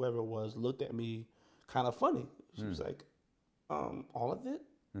or whoever it was looked at me kind of funny. She was like, all of it?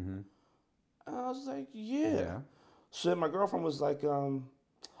 Mm-hmm. And I was like, yeah. So then my girlfriend was like,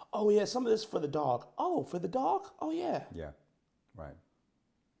 oh yeah, some of this for the dog. Oh, for the dog? Oh yeah. Yeah, right.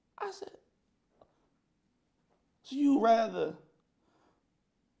 I said, so you rather,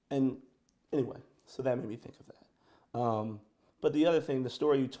 and anyway, so that made me think of that. But the other thing, the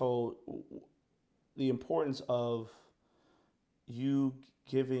story you told, the importance of you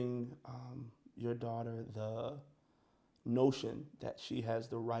giving your daughter the notion that she has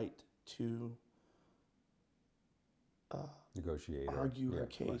the right to negotiate, argue her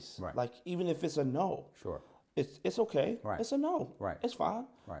case. Right. Like, even if it's a no. Sure. It's okay. Right. It's a no. Right. It's fine.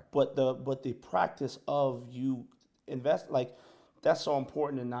 Right. But the practice of you invest, like, that's so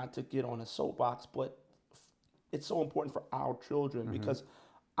important, and not to get on a soapbox, but it's so important for our children because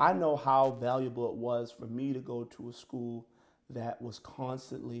I know how valuable it was for me to go to a school that was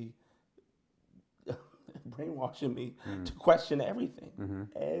constantly brainwashing me to question everything,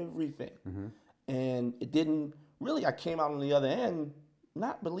 everything. And it didn't really, I came out on the other end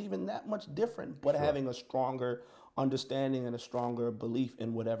not believing that much different, but having a stronger understanding and a stronger belief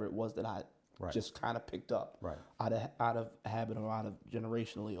in whatever it was that I just kind of picked up out of habit or out of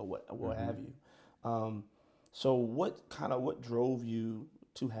generationally or what have you. So what drove you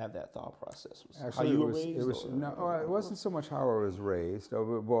to have that thought process? Actually, how you were raised? It wasn't so much how I was raised.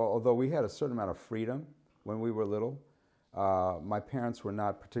 Well, although we had a certain amount of freedom when we were little, my parents were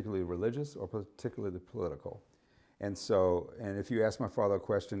not particularly religious or particularly political. And so, and if you ask my father a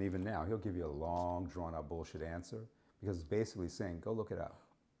question even now, he'll give you a long, drawn-out bullshit answer because it's basically saying, go look it up.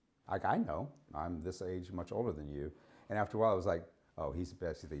 Like, I know, I'm this age, much older than you. And after a while, I was like, oh, he's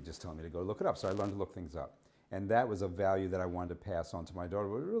basically just telling me to go look it up. So I learned to look things up. And that was a value that I wanted to pass on to my daughter.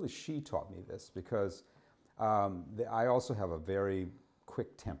 But really, she taught me this because I also have a very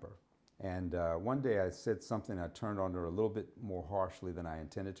quick temper. And one day I said something, I turned on her a little bit more harshly than I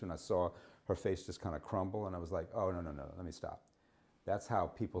intended to, and I saw her face just kind of crumble, and I was like, oh, no, let me stop. That's how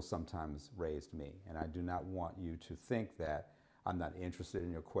people sometimes raised me, and I do not want you to think that I'm not interested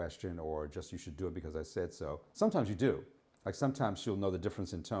in your question or just you should do it because I said so. Sometimes you do. Like, sometimes she'll know the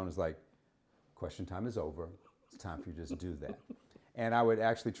difference in tone is like, question time is over. It's time for you to just do that. And I would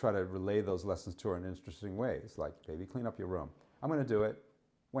actually try to relay those lessons to her in interesting ways, like, baby, clean up your room. I'm going to do it.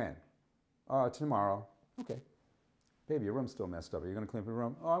 When? Tomorrow. Okay. Baby, your room's still messed up. Are you going to clean up your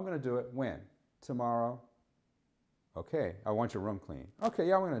room? Oh, I'm going to do it. When? Tomorrow. Okay. I want your room clean. Okay,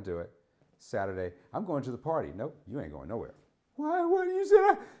 yeah, I'm going to do it. Saturday. I'm going to the party. Nope, you ain't going nowhere. Why? What you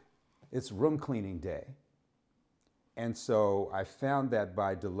said? It's room cleaning day. And so I found that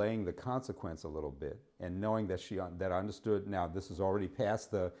by delaying the consequence a little bit and knowing that that I understood, now this is already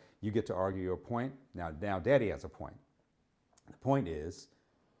past the, you get to argue your point. Now daddy has a point. The point is,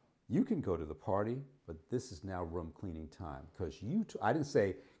 you can go to the party, but this is now room cleaning time. Because I didn't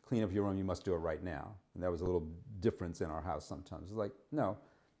say, clean up your room, you must do it right now. And that was a little difference in our house sometimes. It's like, no,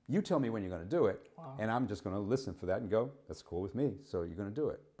 you tell me when you're going to do it, and I'm just going to listen for that and go, that's cool with me, so you're going to do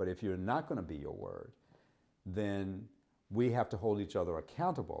it. But if you're not going to be your word, then we have to hold each other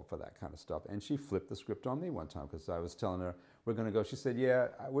accountable for that kind of stuff. And she flipped the script on me one time because I was telling her, we're going to go. She said, yeah,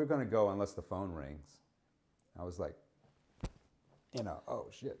 we're going to go unless the phone rings. I was like, oh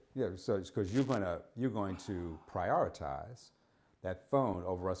shit. Yeah, so it's because you're going to prioritize that phone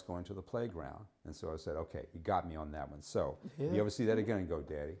over us going to the playground. And so I said, okay, you got me on that one. So you ever see that again and go,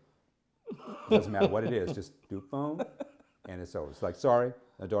 Daddy, it doesn't matter what it is, just do phone and it's over. It's like, sorry,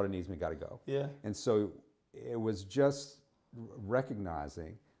 my daughter needs me, gotta go. Yeah. And so it was just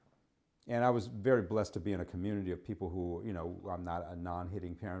recognizing, and I was very blessed to be in a community of people who, I'm not a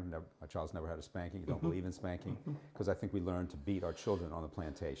non-hitting parent. My child's never had a spanking. I don't believe in spanking because I think we learn to beat our children on the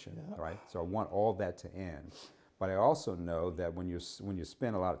plantation, right? So I want all that to end. But I also know that when you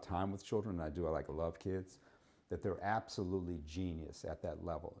spend a lot of time with children, and I love kids, that they're absolutely genius at that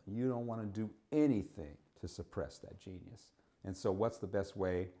level. You don't want to do anything to suppress that genius. And so what's the best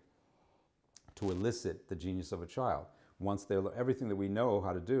way to elicit the genius of a child? Once everything that we know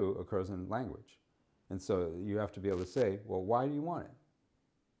how to do occurs in language. And so you have to be able to say, well, why do you want it?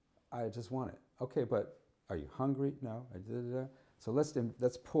 I just want it. Okay, but are you hungry? No. So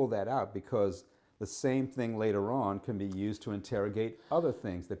let's pull that out, because the same thing later on can be used to interrogate other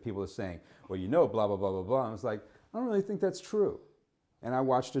things that people are saying. Well, blah, blah, blah, blah, blah. And I was like, I don't really think that's true. And I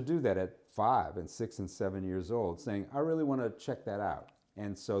watched her do that at 5 and 6 and 7 years old, saying, I really want to check that out.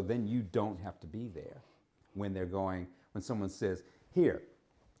 And so then you don't have to be there when when someone says, here,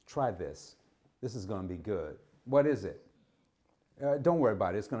 try this. This is going to be good. What is it? Don't worry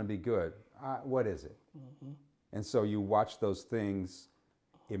about it. It's going to be good. What is it? Mm-hmm. And so you watch those things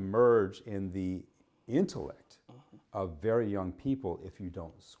emerge in the intellect of very young people if you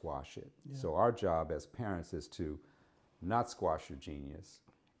don't squash it. Yeah. So our job as parents is to not squash your genius,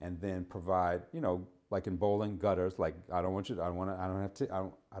 and then provide, you know, like in bowling, gutters. Like I don't want to have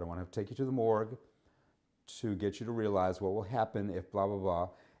to take you to the morgue to get you to realize what will happen if blah blah blah.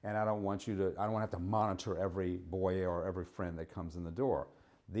 And I don't want to have to monitor every boy or every friend that comes in the door.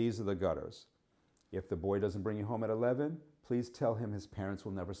 These are the gutters. If the boy doesn't bring you home at 11, please tell him his parents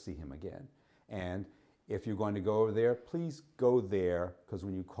will never see him again. And if you're going to go over there, please go there, because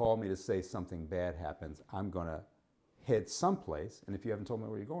when you call me to say something bad happens, I'm going to head someplace, and if you haven't told me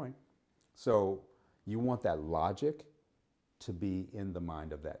where you're going. So you want that logic to be in the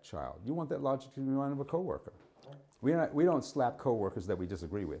mind of that child. You want that logic to be in the mind of a coworker. We don't slap coworkers that we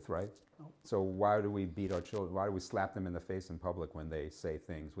disagree with, right? No. So why do we beat our children? Why do we slap them in the face in public when they say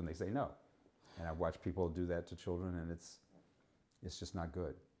things, when they say no? And I've watched people do that to children, and it's just not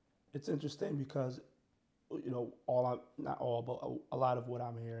good. It's interesting because, you know, not all, but a lot of what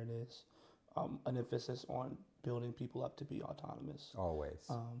I'm hearing is an emphasis on building people up to be autonomous. Always.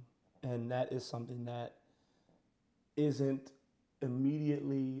 And that is something that isn't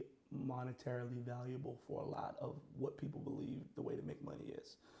immediately monetarily valuable for a lot of what people believe the way to make money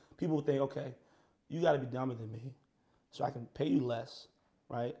is. People think, okay, you got to be dumber than me so I can pay you less,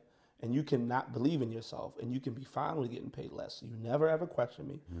 right? And you can not believe in yourself, and you can be fine with getting paid less. You never ever question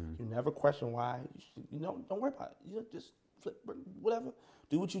me. You never question why. Don't worry about it. You just flip, whatever.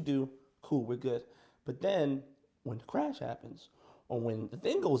 Do what you do. Cool, we're good. But then when the crash happens, or when the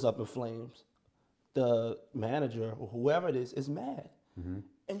thing goes up in flames, the manager or whoever it is mad.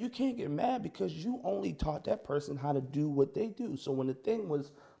 And you can't get mad because you only taught that person how to do what they do. So when the thing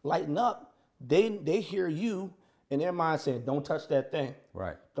was lighting up, they hear you in their mind saying, don't touch that thing.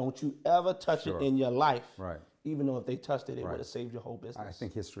 Right. Don't you ever touch it in your life. Right. Even though if they touched it, it would have saved your whole business. I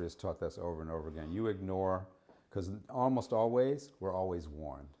think history has taught this over and over again. You ignore, because almost always, we're always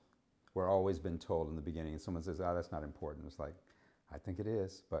warned. We're always been told in the beginning, and someone says, oh, that's not important. It's like, I think it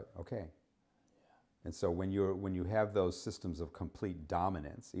is, but okay. Yeah. And so when you have those systems of complete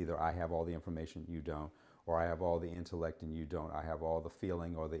dominance, either I have all the information, you don't, or I have all the intellect and you don't, I have all the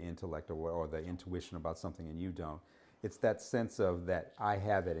feeling or the intellect or the intuition about something and you don't. It's that sense of that I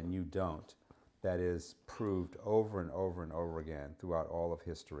have it and you don't that is proved over and over and over again throughout all of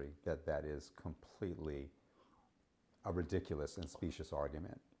history that is completely a ridiculous and specious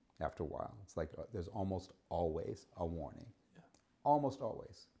argument after a while. It's like there's almost always a warning. Yeah. Almost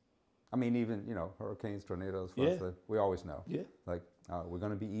always. I mean, even, you know, hurricanes, tornadoes, we always know. Yeah. Like, we're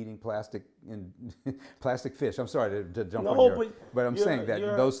going to be eating plastic plastic fish. I'm sorry to jump on your, but I'm saying that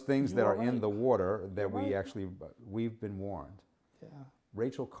those things that are in the water that we've been warned. Yeah.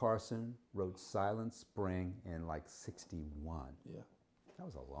 Rachel Carson wrote Silent Spring in like 61. Yeah. That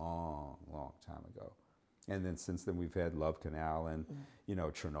was a long, long time ago. And then since then we've had Love Canal and, you know,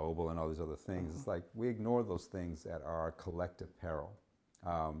 Chernobyl and all these other things. It's like we ignore those things at our collective peril.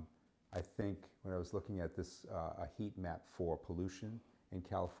 I think when I was looking at this, a heat map for pollution in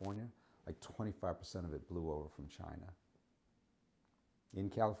California, like 25% of it blew over from China. In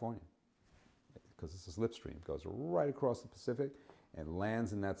California, because it's a slipstream, it goes right across the Pacific and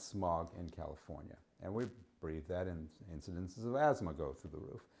lands in that smog in California. And we breathe that, and incidences of asthma go through the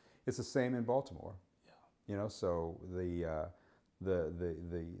roof. It's the same in Baltimore. Yeah. You know, so the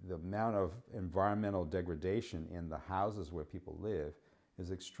amount of environmental degradation in the houses where people live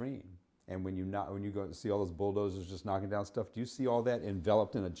is extreme. And when you go to see all those bulldozers just knocking down stuff, do you see all that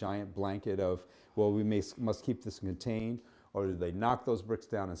enveloped in a giant blanket of, well, we must keep this contained, or do they knock those bricks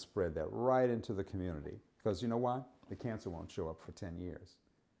down and spread that right into the community? Because you know why? The cancer won't show up for 10 years.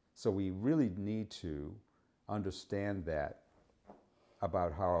 So we really need to understand that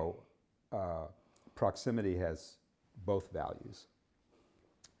about how proximity has both values,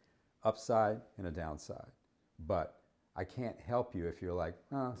 upside and a downside. But I can't help you if you're like,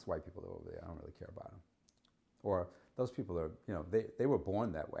 oh, it's white people over there, I don't really care about them. Or those people are, you know, they were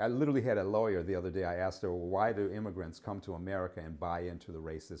born that way. I literally had a lawyer the other day, I asked her, well, why do immigrants come to America and buy into the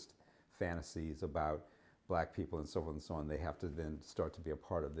racist fantasies about black people and so forth and so on? They have to then start to be a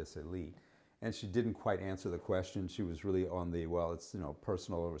part of this elite. And she didn't quite answer the question. She was really on the, well, it's, you know,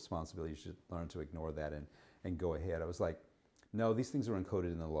 personal responsibility. You should learn to ignore that and go ahead. I was like, no, these things are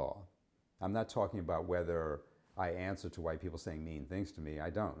encoded in the law. I'm not talking about whether I answer to white people saying mean things to me. I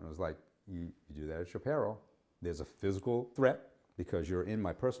don't. And it was like, you do that at your peril. There's a physical threat because you're in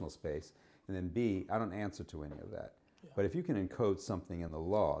my personal space. And then B, I don't answer to any of that. Yeah. But if you can encode something in the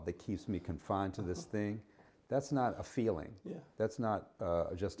law that keeps me confined to this thing, that's not a feeling. Yeah. That's not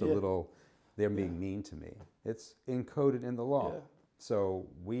just a little, they're being mean to me. It's encoded in the law. Yeah. So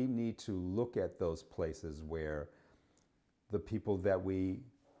we need to look at those places where the people that we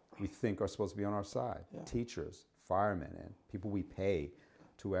think are supposed to be on our side, teachers, firemen, and people we pay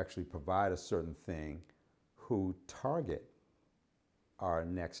to actually provide a certain thing, who target our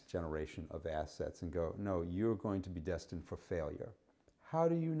next generation of assets and go, no, you're going to be destined for failure. How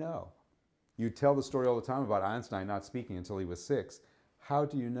do you know? You tell the story all the time about Einstein not speaking until he was 6. How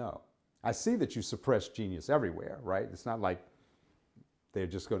do you know? I see that you suppress genius everywhere, right? It's not like they're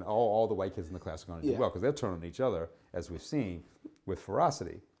just going, all the white kids in the class are going to do well, because they'll turn on each other, as we've seen, with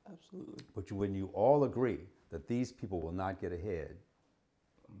ferocity. Absolutely. But when you all agree that these people will not get ahead,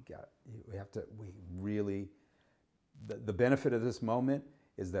 the benefit of this moment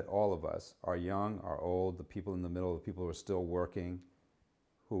is that all of us, are young, are old, the people in the middle, the people who are still working,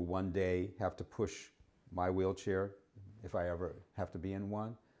 who one day have to push my wheelchair, if I ever have to be in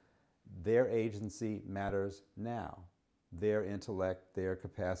one, their agency matters now. Their intellect, their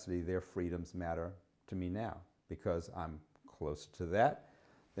capacity, their freedoms matter to me now, because I'm closer to that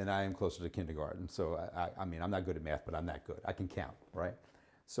than I am closer to kindergarten. So I mean, I'm not good at math, but I'm that good. I can count, right?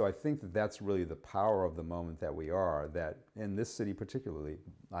 So I think that that's really the power of the moment that we are, that in this city particularly,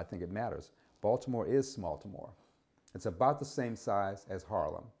 I think it matters. Baltimore is small-to-more. It's about the same size as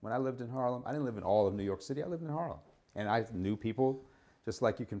Harlem. When I lived in Harlem, I didn't live in all of New York City, I lived in Harlem. And I knew people, just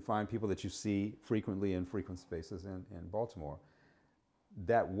like you can find people that you see frequently in frequent spaces in Baltimore.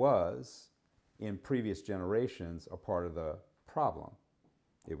 That was, in previous generations, a part of the problem.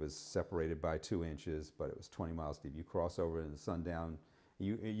 It was separated by 2 inches, but it was 20 miles deep. You cross over in the sundown.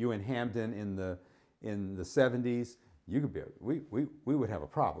 You in Hamden in the 70s, you could be, we would have a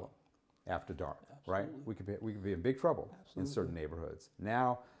problem after dark, right? We could be in big trouble in certain neighborhoods.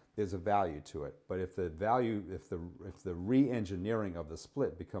 Now there's a value to it, but if the re-engineering of the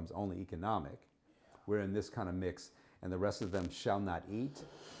split becomes only economic, we're in this kind of mix, and the rest of them shall not eat.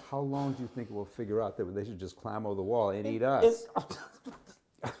 How long do you think we'll figure out that they should just climb over the wall and eat us?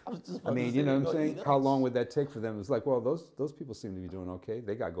 I mean, you know what I'm saying? How long would that take for them? It's like, well, those people seem to be doing okay.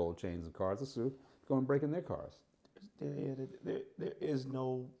 They got gold chains and cars. Let's go and break in their cars. There is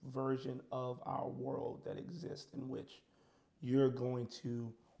no version of our world that exists in which you're going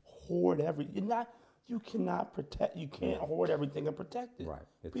to hoard everything. You cannot protect. You can't hoard everything and protect it.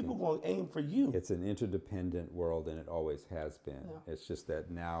 Right. People going to aim for you. It's an interdependent world, and it always has been. Yeah. It's just that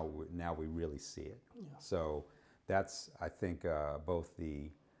now we really see it. Yeah. So that's, I think, both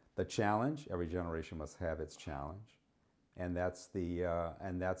the challenge. Every generation must have its challenge, and that's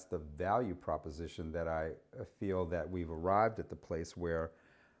the value proposition that I feel that we've arrived at the place where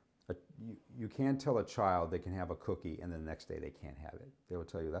you can't tell a child they can have a cookie and then the next day they can't have it. They will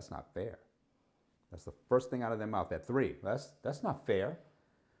tell you that's not fair. That's the first thing out of their mouth at 3. That's not fair.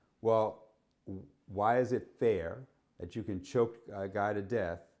 Well, why is it fair that you can choke a guy to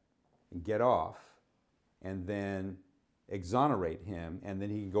death and get off and then exonerate him, and then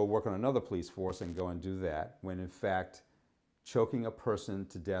he can go work on another police force and go and do that, when in fact choking a person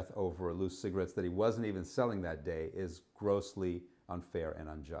to death over loose cigarettes that he wasn't even selling that day is grossly unfair and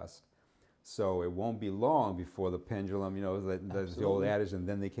unjust. So it won't be long before the pendulum, the old adage, and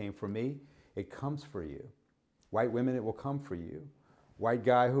then they came for me. It comes for you. White women, it will come for you. White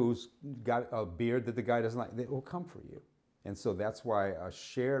guy who's got a beard that the guy doesn't like, it will come for you. And so that's why a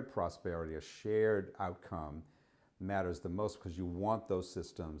shared prosperity, a shared outcome matters the most, because you want those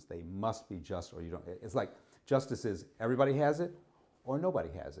systems. They must be just, or you don't. It's like justice is everybody has it or nobody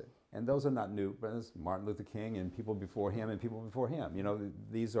has it. And those are not new, but it's Martin Luther King and people before him and people before him.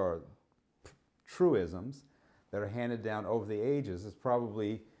 These are truisms that are handed down over the ages. It's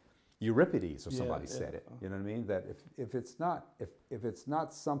probably Euripides or somebody said it. You know what I mean? That if it's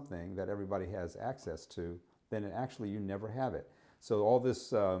not something that everybody has access to, then you never have it. So all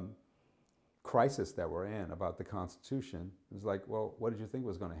this crisis that we're in about the Constitution is like, well, what did you think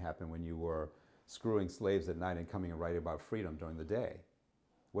was going to happen when you were screwing slaves at night and coming and writing about freedom during the day?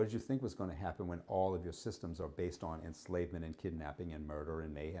 What did you think was going to happen when all of your systems are based on enslavement and kidnapping and murder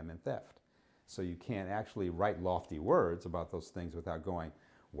and mayhem and theft? So you can't actually write lofty words about those things without going,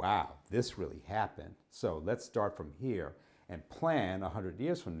 wow, this really happened. So let's start from here and plan 100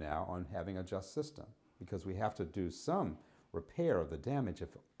 years from now on having a just system, because we have to do some repair of the damage if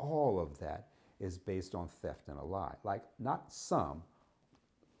all of that is based on theft and a lie. Like, not some,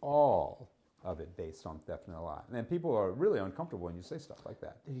 all of it based on theft and a lie. And people are really uncomfortable when you say stuff like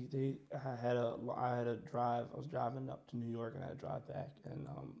that. I had a drive. I was driving up to New York and I had to drive back, and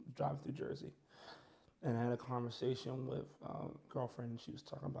driving through Jersey. And I had a conversation with a girlfriend, and she was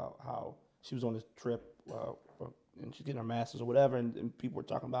talking about how she was on this trip, and she's getting her master's or whatever, and people were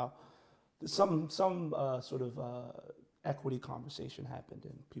talking about some sort of equity conversation happened,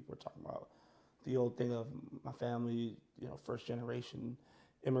 and people were talking about the old thing of my family, you know, first generation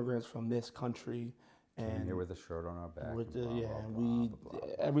immigrants from this country, and here with a shirt on our back, with the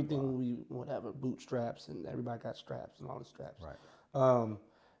everything we whatever bootstraps, and everybody got straps and all the straps, right?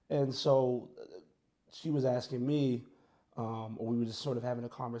 And so she was asking me, or we were just sort of having a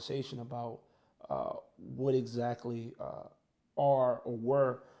conversation about what exactly what's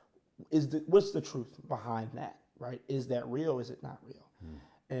the truth behind that, right? Is that real? Is it not real?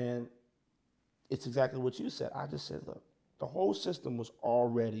 And it's exactly what you said. I just said, look, the whole system was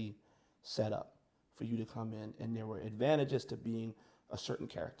already set up for you to come in, and there were advantages to being a certain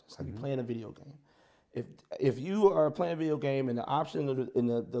character. It's like you're playing a video game. If you are playing a video game and the option and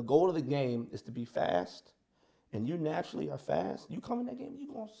the goal of the game is to be fast, and you naturally are fast, you come in that game,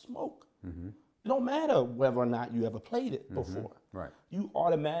 you're gonna smoke. It don't matter whether or not you ever played it before. Right. You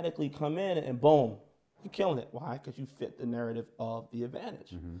automatically come in and boom, you're killing it. Why? Because you fit the narrative of the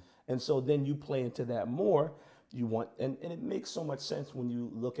advantage. And so then you play into that more. You want, and it makes so much sense when you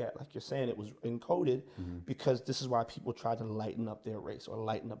look at, like you're saying, it was encoded, because this is why people try to lighten up their race or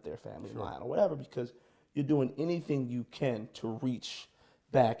lighten up their family line or whatever, because you're doing anything you can to reach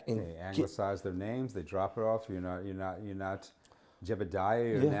back and they anglicize their names. They drop it off. You're not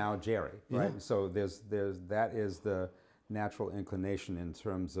Jebediah. You're now Jerry, right? So that is the natural inclination in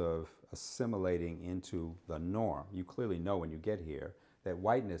terms of assimilating into the norm. You clearly know when you get here that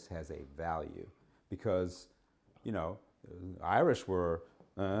whiteness has a value, because, you know, Irish were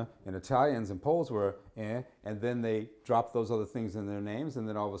and Italians and Poles were and then they dropped those other things in their names, and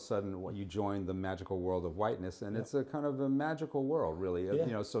then all of a sudden you join the magical world of whiteness, and it's a kind of a magical world, really. You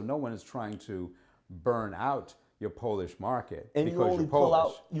know, so no one is trying to burn out your Polish market, and because you only you're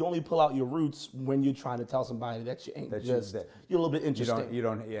Polish. You only pull out your roots when you're trying to tell somebody that you ain't you're a little bit interesting. You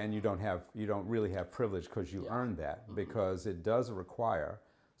don't really have privilege because you earned that, because it does require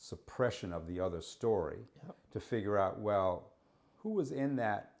suppression of the other story to figure out, well, who was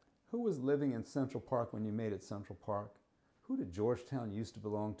living in Central Park when you made it Central Park? Who did Georgetown used to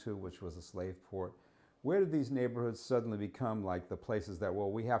belong to, which was a slave port? Where did these neighborhoods suddenly become like the places that,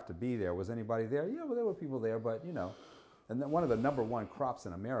 well, we have to be there? Was anybody there? Yeah, well, there were people there, but, you know. And then one of the #1 crops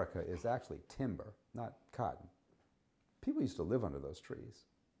in America is actually timber, not cotton. People used to live under those trees.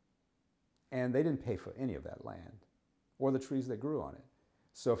 And they didn't pay for any of that land or the trees that grew on it.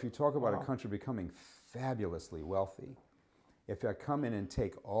 So if you talk about a country becoming fabulously wealthy, if I come in and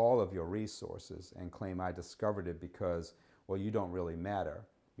take all of your resources and claim I discovered it because, well, you don't really matter,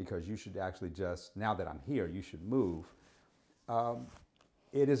 because you should actually just, now that I'm here, you should move.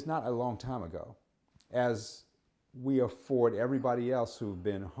 It is not a long time ago. As we afford everybody else who've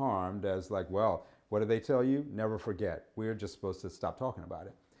been harmed as like, well, what do they tell you? Never forget. We're just supposed to stop talking about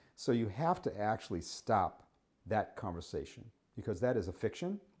it. So you have to actually stop that conversation, because that is a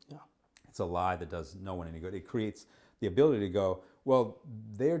fiction. Yeah. It's a lie that does no one any good. It creates the ability to go, well,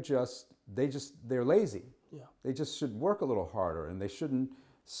 they're lazy. Yeah. They just should work a little harder, and they shouldn't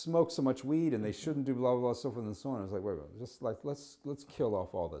smoke so much weed, and they shouldn't do blah, blah, blah, so forth and so on. It's like, wait, just like, let's kill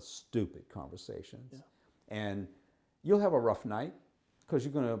off all the stupid conversations. Yeah. And you'll have a rough night, because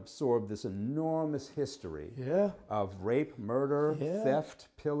you're going to absorb this enormous history of rape, murder, theft,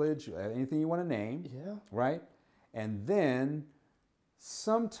 pillage, anything you want to name, right? And then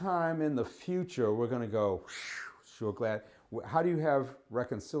sometime in the future, we're going to go, sure glad. How do you have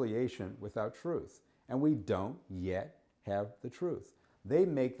reconciliation without truth? And we don't yet have the truth. They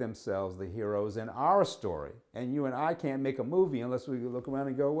make themselves the heroes in our story. And you and I can't make a movie unless we look around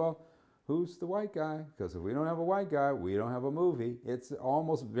and go, well, who's the white guy? Because if we don't have a white guy, we don't have a movie. It's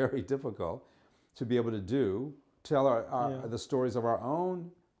almost very difficult to be able to tell the stories of our own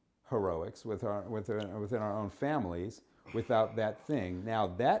heroics within our own families without that thing. Now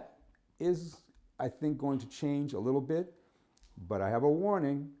that is, I think, going to change a little bit, but I have a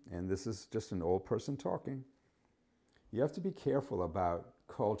warning, and this is just an old person talking. You have to be careful about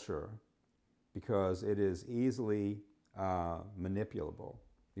culture, because it is easily manipulable,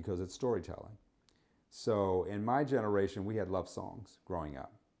 because it's storytelling. So in my generation, we had love songs growing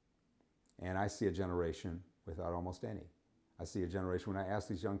up. And I see a generation without almost any. I see a generation, when I ask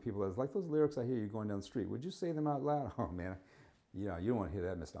these young people, it's like those lyrics I hear you going down the street, would you say them out loud? Oh man, you don't want to hear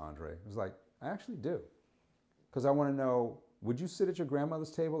that, Mr. Andre. It was like, I actually do. Because I want to know, would you sit at your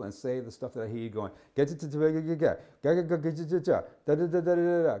grandmother's table and say the stuff that I hear you going, because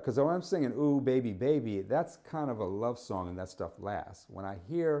when I'm singing, ooh, baby, baby, that's kind of a love song, and that stuff lasts. When I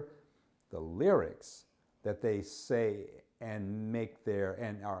hear the lyrics that they say and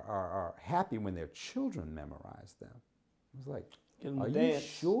are happy when their children memorize them, I was like, are you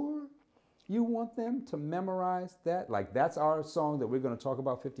sure? You want them to memorize that? Like that's our song that we're going to talk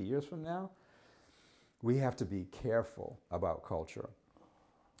about 50 years from now? We have to be careful about culture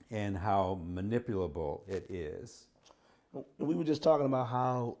and how manipulable it is. We were just talking about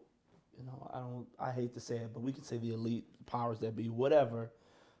how, I hate to say it, but we can say the elite powers that be, whatever,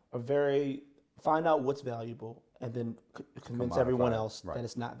 are find out what's valuable and then convince everyone else that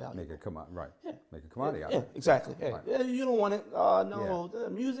it's not valuable. Make a commodity out of it. Yeah, exactly. Hey, right. You don't want it. The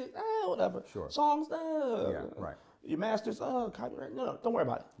music, whatever. Sure. Songs, right. Your masters, copyright. No, don't worry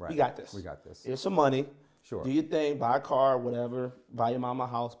about it. Right. We got this. Here's some money. Sure. Do your thing, buy a car, whatever, buy your mama a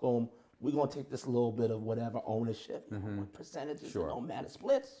house, boom. We're going to take this little bit of whatever ownership, what percentages, Sure. it don't matter,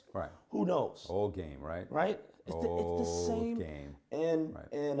 splits. Right. Who knows? Old game, right? Right? It's the same game.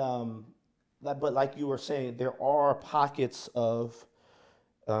 But like you were saying, there are pockets of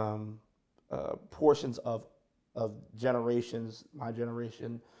portions of generations, my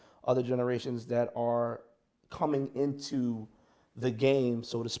generation, other generations that are coming into the game,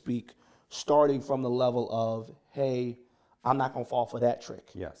 so to speak, starting from the level of, hey, I'm not going to fall for that trick.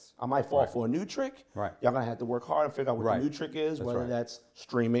 Yes. I might fall for a new trick. Right. Y'all going to have to work hard and figure out what the new trick is, whether that's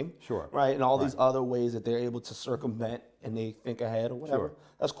streaming. Sure. Right. And all these other ways that they're able to circumvent and they think ahead or whatever. Sure.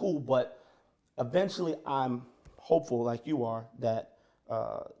 That's cool. But eventually I'm hopeful, like you are, that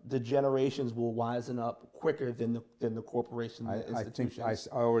the generations will wisen up quicker than the corporation, the institutions. I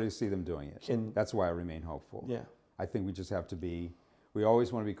think I already see them doing it. That's why I remain hopeful. Yeah. I think we just have to be, we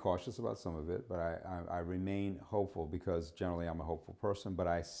always want to be cautious about some of it, but I remain hopeful because generally I'm a hopeful person, but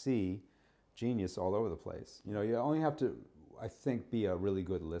I see genius all over the place. You only have to, I think, be a really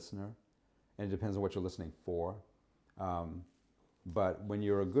good listener, and it depends on what you're listening for. But when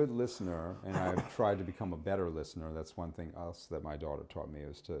you're a good listener, and I've tried to become a better listener, that's one thing else that my daughter taught me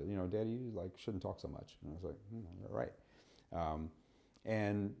is to, Daddy, you shouldn't talk so much. And I was like, you're right.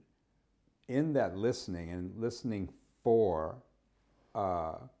 And in that listening and listening for,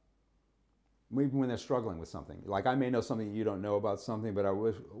 even when they're struggling with something, like I may know something you don't know about something, but I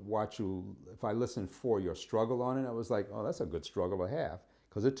would watch you, if I listened for your struggle on it, I was like, oh, that's a good struggle to have,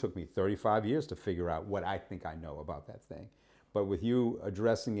 because it took me 35 years to figure out what I think I know about that thing. But with you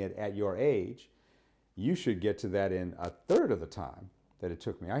addressing it at your age, you should get to that in a third of the time that it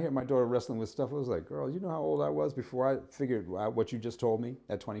took me. I hear my daughter wrestling with stuff. I was like, girl, you know how old I was before I figured out what you just told me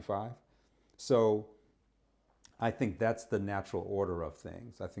at 25? So I think that's the natural order of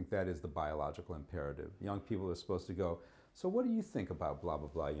things. I think that is the biological imperative. Young people are supposed to go, so what do you think about blah, blah,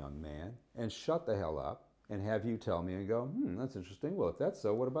 blah, young man? And shut the hell up and have you tell me and go, that's interesting. Well, if that's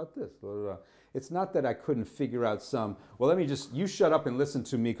so, what about this? Blah, blah, blah. It's not that I couldn't figure out well, you shut up and listen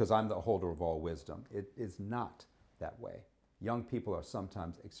to me because I'm the holder of all wisdom. It is not that way. Young people are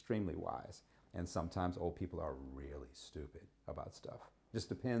sometimes extremely wise, and sometimes old people are really stupid about stuff. Just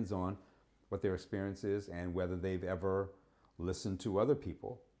depends on what their experience is and whether they've ever listened to other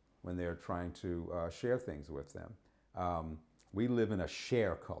people when they're trying to share things with them. We live in a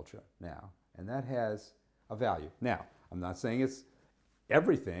share culture now, and that has a value. Now, I'm not saying it's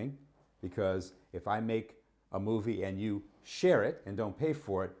everything, because if I make a movie and you share it and don't pay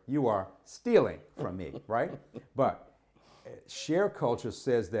for it, you are stealing from me, right? But share culture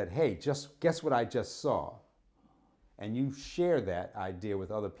says that, hey, just guess what I just saw. And you share that idea with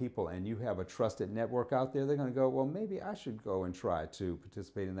other people and you have a trusted network out there, they're going to go, well, maybe I should go and try to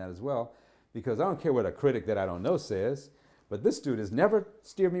participate in that as well, because I don't care what a critic that I don't know says, but this dude has never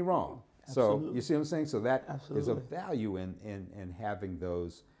steered me wrong. Absolutely. So you see what I'm saying? So that is a value in having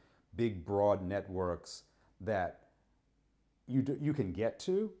those big, broad networks that you can get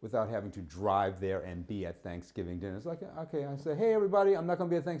to without having to drive there and be at Thanksgiving dinner. It's like, okay, I say, hey, everybody, I'm not going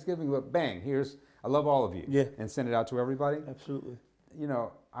to be at Thanksgiving, but bang, I love all of you. Yeah. And send it out to everybody. Absolutely.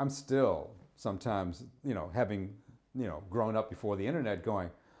 I'm still sometimes, having, grown up before the internet going,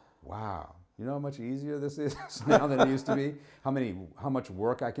 wow, you know how much easier this is now than it used to be? How much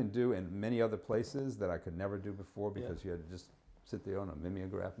work I can do in many other places that I could never do before because you had to just sit there on a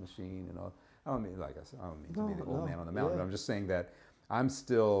mimeograph machine and all. I don't mean, like I said, I don't mean to be the old man on the mountain, but I'm just saying that I'm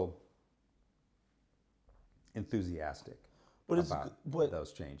still enthusiastic about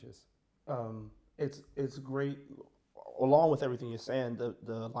those changes. It's great, along with everything you're saying,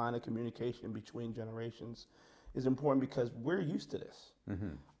 the line of communication between generations is important because we're used to this. Mm-hmm.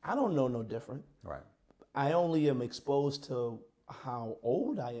 I don't know no different. Right. I only am exposed to how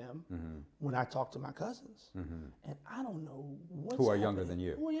old I am when I talk to my cousins, and I don't know who are younger than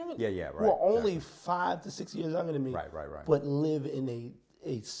you. Who are younger? Yeah, right. Who are only 5 to 6 years younger than me. Right. But live in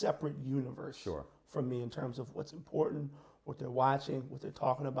a separate universe. Sure. From me in terms of what's important, what they're watching, what they're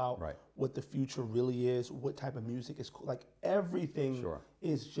talking about, Right. what the future really is, what type of music is cool. Like everything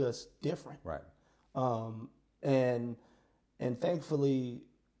is just different. Right. And thankfully,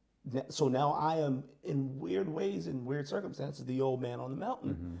 so now I am in weird ways, in weird circumstances, the old man on the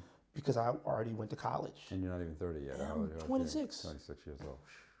mountain because I already went to college. And you're not even 30 yet. I'm 26. 26 years old.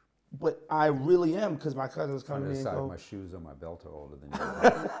 But I really am, because my cousin's coming in and go, my shoes on my belt are older than you.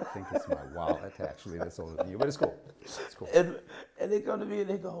 I think it's my wallet, actually, that's older than you. But it's cool. It's cool. And they come to me and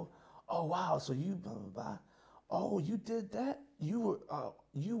they go, oh, wow, so you blah, blah, blah. Oh, you did that? You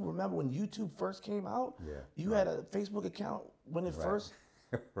remember when YouTube first came out? Yeah. You had a Facebook account when it first?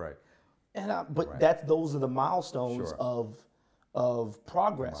 Right. And those are the milestones of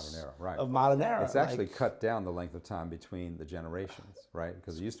progress, modern era, right. of modern era. It's actually cut down the length of time between the generations, right?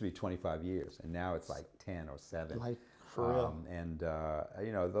 Because it used to be 25 years, and now it's like 10 or 7. Like, for real. And,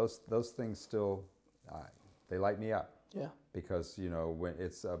 you know, those things still, they light me up. Yeah. Because, you know, when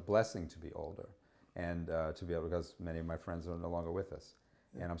it's a blessing to be older and to be able, because many of my friends are no longer with us.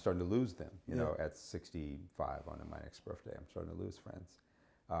 Yeah. And I'm starting to lose them, you know, at 65 on my next birthday. I'm starting to lose friends.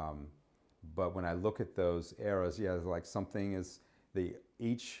 But when I look at those eras, like something is,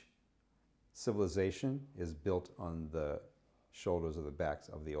 each civilization is built on the shoulders or the backs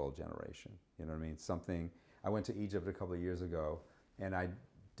of the old generation. You know what I mean? I went to Egypt a couple of years ago, and I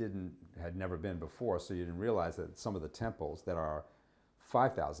had never been before, so you didn't realize that some of the temples that are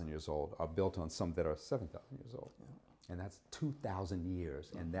 5,000 years old are built on some that are 7,000 years old. Yeah. And that's 2,000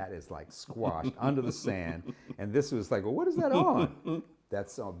 years, and that is like squashed under the sand. And this was like, well, what is that on?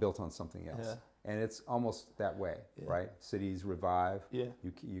 That's built on something else. Yeah. And it's almost that way, right? Cities revive. Yeah.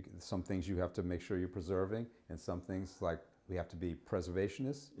 Some things you have to make sure you're preserving, and some things like we have to be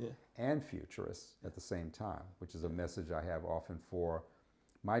preservationists and futurists at the same time, which is a message I have often for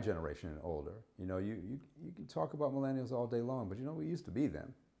my generation and older. You know, you can talk about millennials all day long, but you know, we used to be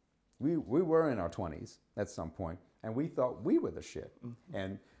them. We were in our 20s at some point, and we thought we were the shit. Mm-hmm.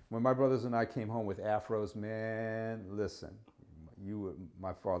 And when my brothers and I came home with afros, man, listen,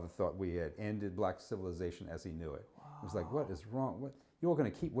 my father thought we had ended black civilization as he knew it. Wow. He was like, what is wrong? What, you all gonna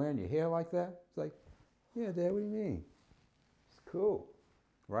keep wearing your hair like that? It's like, yeah, Dad, what do you mean? It's cool,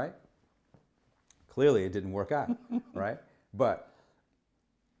 right? Clearly it didn't work out, right? But,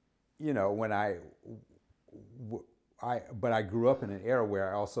 you know, when I grew up in an era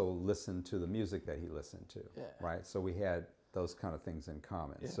where I also listened to the music that he listened to, right? So we had those kind of things in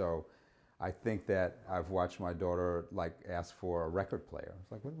common. Yeah. So I think that I've watched my daughter like ask for a record player.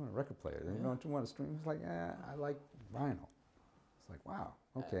 It's like, what do you want, a record player? You don't want to stream? It's like, I like vinyl. It's like, wow,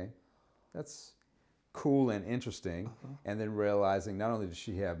 okay, that's cool and interesting. And then realizing not only did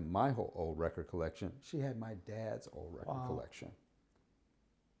she have my whole old record collection, she had my dad's old record collection,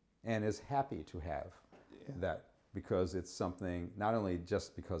 and is happy to have that, because it's something not only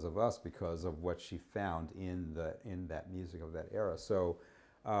just because of us, because of what she found in that music of that era. So.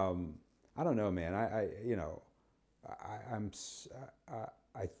 I don't know, man. I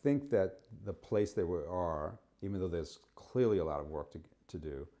think that the place that we are, even though there's clearly a lot of work to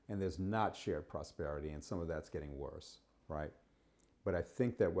do, and there's not shared prosperity, and some of that's getting worse, right? But I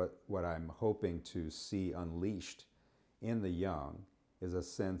think that what I'm hoping to see unleashed in the young is a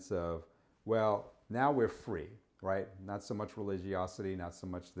sense of, well, now we're free, right? Not so much religiosity, not so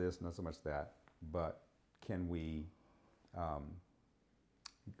much this, not so much that, but can we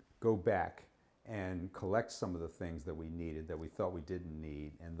go back and collect some of the things that we needed, that we thought we didn't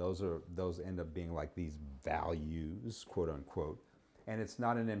need, and those end up being like these values, quote unquote. And it's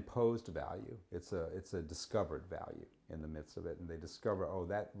not an imposed value; it's a discovered value in the midst of it. And they discover, oh,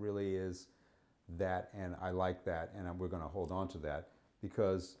 that really is that, and I like that, and we're going to hold on to that,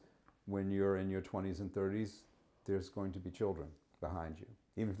 because when you're in your 20s and 30s, there's going to be children behind you,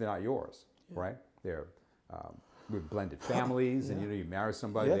 even if they're not yours, right? They're with blended families, and you marry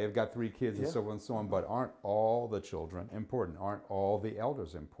somebody, they've got 3 kids, and so on and so on. But aren't all the children important? Aren't all the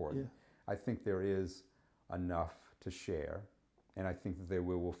elders important? I think there is enough to share, and I think that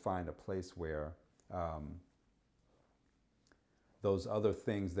we will find a place where those other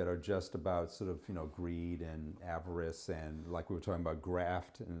things that are just about sort of, you know, greed and avarice, and like we were talking about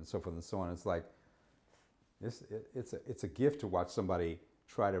graft and so forth and so on. It's like it's a gift to watch somebody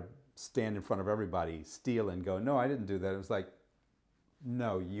try to stand in front of everybody, steal, and go, no, I didn't do that. It was like,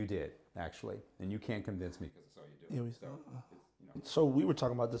 no, you did, actually. And you can't convince me because it's all you do. So we were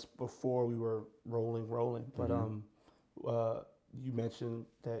talking about this before we were rolling. But you mentioned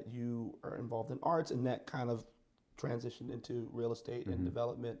that you are involved in arts, and that kind of transitioned into real estate and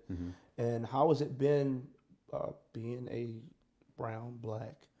development. And how has it been being a brown,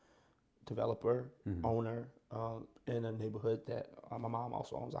 black developer, owner in a neighborhood that my mom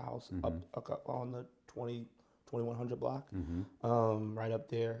also owns a house up on the 2100 block, right up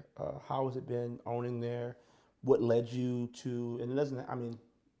there. How has it been owning there? What led you to, and it doesn't, I mean,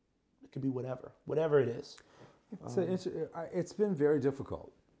 it could be whatever it is. It's been very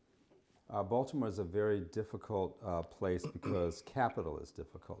difficult. Baltimore is a very difficult place because capital is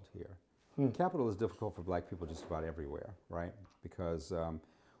difficult here. Capital is difficult for black people just about everywhere, right? Because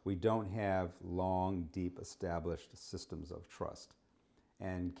we don't have long, deep, established systems of trust.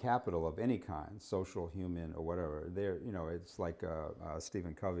 And capital of any kind, social, human, or whatever, it's like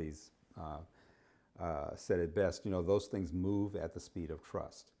Stephen Covey's said it best, those things move at the speed of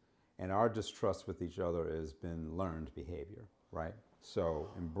trust. And our distrust with each other has been learned behavior, right? So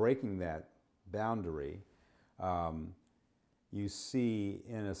in breaking that boundary, you see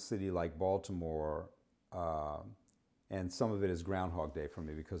in a city like Baltimore, and some of it is Groundhog Day for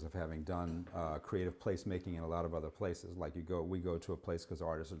me because of having done creative placemaking in a lot of other places. Like we go to a place because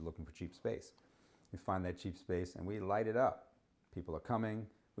artists are looking for cheap space. We find that cheap space and we light it up. People are coming,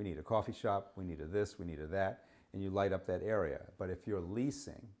 we need a coffee shop, we need a this, we need a that, and you light up that area. But if you're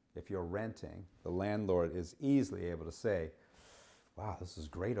leasing, if you're renting, the landlord is easily able to say, wow, this is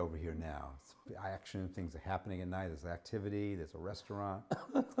great over here now. It's action, things are happening at night, there's activity, there's a restaurant.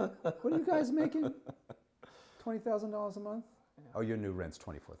 What are you guys making? $20,000 a month? Yeah. Oh, your new rent's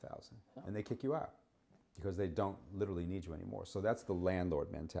 $24,000. Yeah. And they kick you out because they don't literally need you anymore. So that's the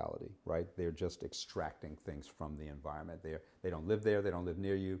landlord mentality, right? They're just extracting things from the environment. They don't live there, they don't live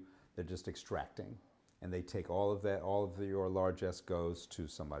near you, they're just extracting. And they take all of that, all of your largesse goes to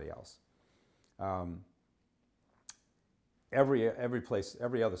somebody else. Every place,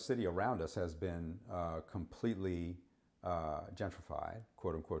 every other city around us has been completely gentrified,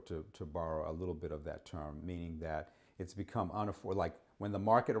 quote unquote, to borrow a little bit of that term, meaning that it's become unaffordable. Like when the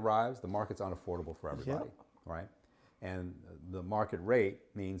market arrives, the market's unaffordable for everybody, right? And the market rate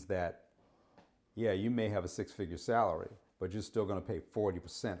means that, yeah, you may have a six-figure salary, but you're still going to pay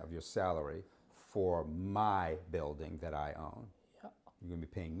 40% of your salary for my building that I own. Yep. You're going to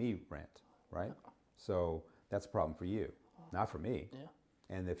be paying me rent, right? Yep. So that's a problem for you, not for me.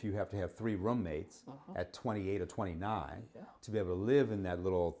 Yeah. And if you have to have 3 roommates at 28 or 29 to be able to live in that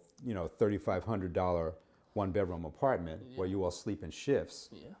little, $3,500 one-bedroom apartment where you all sleep in shifts,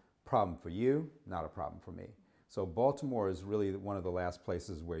 problem for you, not a problem for me. So Baltimore is really one of the last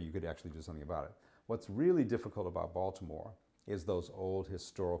places where you could actually do something about it. What's really difficult about Baltimore is those old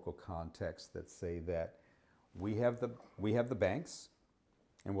historical contexts that say that we have the banks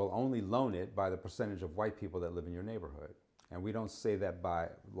and we'll only loan it by the percentage of white people that live in your neighborhood. And we don't say that by,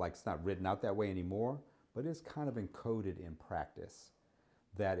 like, it's not written out that way anymore, but it's kind of encoded in practice.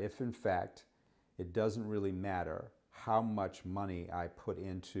 That if in fact it doesn't really matter how much money I put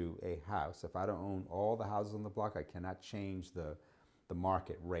into a house, if I don't own all the houses on the block, I cannot change the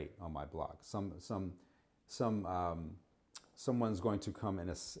market rate on my block. Someone's going to come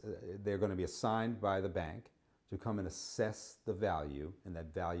and they're going to be assigned by the bank to come and assess the value, and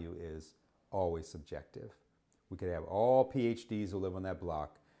that value is always subjective. We could have all PhDs who live on that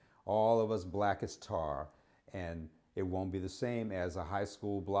block, all of us black as tar, and it won't be the same as a high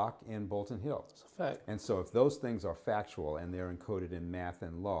school block in Bolton Hill. It's a fact. And so if those things are factual and they're encoded in math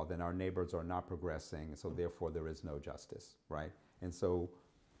and law, then our neighbors are not progressing, so therefore there is no justice, right? And so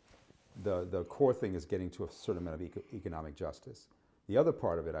the core thing is getting to a certain amount of economic justice. The other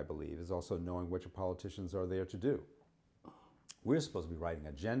part of it, I believe, is also knowing what your politicians are there to do. We're supposed to be writing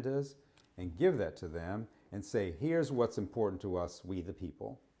agendas and give that to them and say, here's what's important to us, we the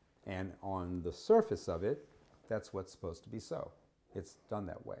people. And on the surface of it, that's what's supposed to be so. It's done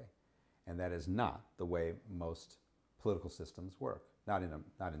that way. And that is not the way most political systems work. Not in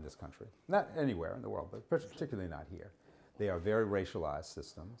this country. Not anywhere in the world, but particularly not here. They are very racialized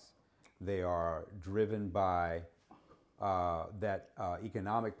systems. They are driven by that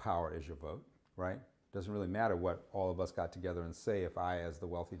economic power is your vote, right? Doesn't really matter what all of us got together and say if I, as the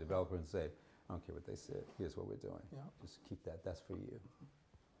wealthy developer, and say, I don't care what they said, here's what we're doing. Yeah. Just keep that, that's for you.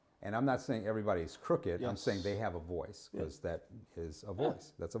 And I'm not saying everybody's crooked, yes. I'm saying they have a voice, because that is a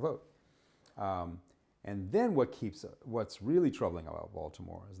voice, that's a vote. And then what's really troubling about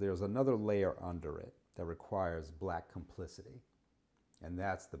Baltimore is there's another layer under it that requires black complicity. And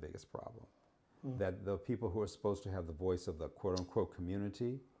that's the biggest problem. That the people who are supposed to have the voice of the quote-unquote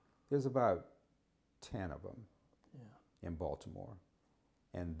community, there's about 10 of them in Baltimore.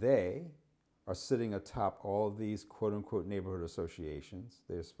 And they are sitting atop all of these quote-unquote neighborhood associations.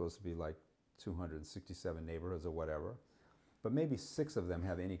 They're supposed to be like 267 neighborhoods or whatever. But maybe 6 of them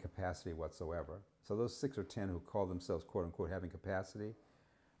have any capacity whatsoever. So those 6 or 10 who call themselves quote-unquote having capacity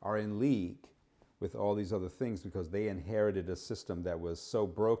are in league with all these other things because they inherited a system that was so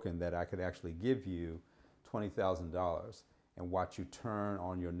broken that I could actually give you $20,000 and watch you turn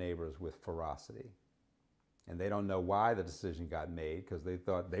on your neighbors with ferocity. And they don't know why the decision got made because they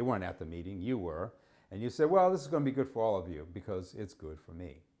thought they weren't at the meeting, you were. And you said, well, this is going to be good for all of you because it's good for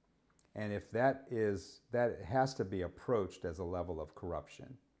me. And if that has to be approached as a level of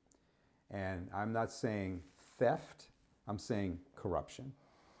corruption. And I'm not saying theft, I'm saying corruption.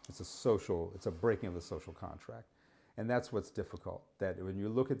 It's a breaking of the social contract. And that's what's difficult, that when you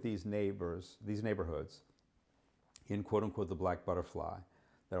look at these neighborhoods, in quote unquote the black butterfly,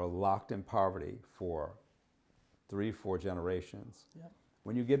 that are locked in poverty for 3-4 generations. Yep.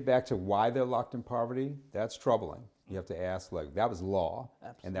 When you get back to why they're locked in poverty, that's troubling. You have to ask, like, that was law.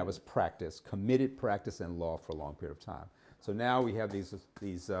 Absolutely. And that was practice, committed practice and law for a long period of time. So now we have these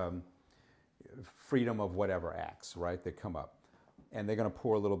freedom of whatever acts, right, that come up. And they're going to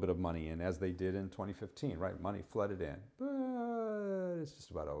pour a little bit of money in, as they did in 2015, right? Money flooded in. But it's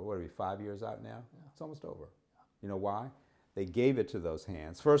just about over. What are we, 5 years out now? Yeah. It's almost over. You know why? They gave it to those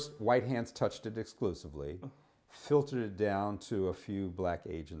hands. First, white hands touched it exclusively, filtered it down to a few black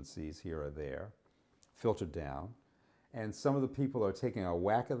agencies here or there, filtered down. And some of the people are taking a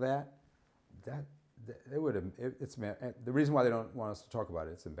whack of that. The reason why they don't want us to talk about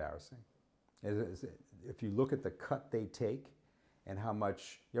it, it's embarrassing. If you look at the cut they take and how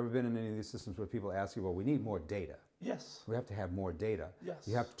much, you ever been in any of these systems where people ask you, well, we need more data. Yes. We have to have more data. Yes.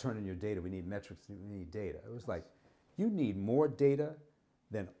 You have to turn in your data. We need metrics. We need data. It was like, you need more data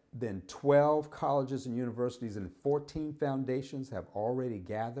than 12 colleges and universities and 14 foundations have already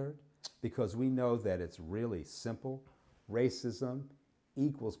gathered, because we know that it's really simple. Racism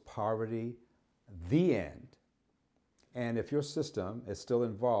equals poverty, the end. And if your system is still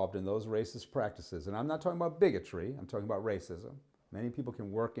involved in those racist practices, and I'm not talking about bigotry, I'm talking about racism. Many people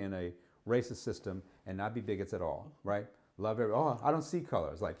can work in a racist system and not be bigots at all, right? Oh, I don't see color.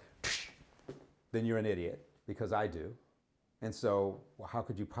 It's like, then you're an idiot, because I do. And so, well, how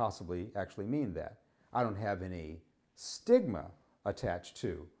could you possibly actually mean that? I don't have any stigma attached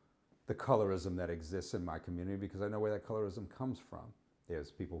to the colorism that exists in my community, because I know where that colorism comes from.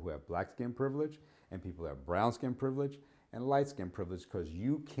 There's people who have black skin privilege and people who have brown skin privilege and light skin privilege, because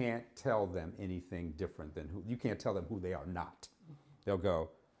you can't tell them anything different than you can't tell them who they are not. They'll go,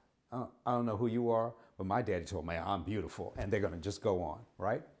 I don't know who you are, but my daddy told me I'm beautiful, and they're going to just go on,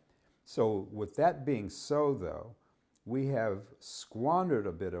 right? So with that being so, though, we have squandered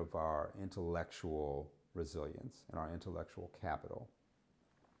a bit of our intellectual resilience and our intellectual capital,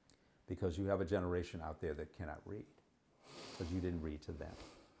 because you have a generation out there that cannot read, because you didn't read to them.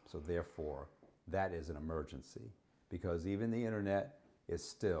 So therefore, that is an emergency, because even the internet is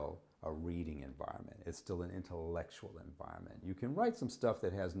still a reading environment. It's still an intellectual environment. You can write some stuff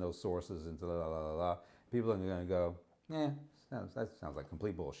that has no sources and blah, blah, blah, blah. People are going to go, that sounds like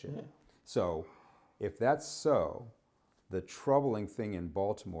complete bullshit. Yeah. So if that's so, the troubling thing in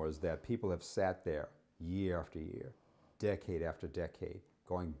Baltimore is that people have sat there year after year, decade after decade,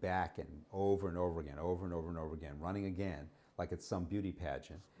 going back and over again, over and over and over again, running again, like it's some beauty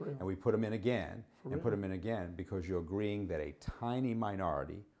pageant. And we put them in again and put them in again, because you're agreeing that a tiny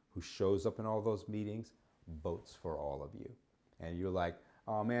minority who shows up in all those meetings votes for all of you. And you're like,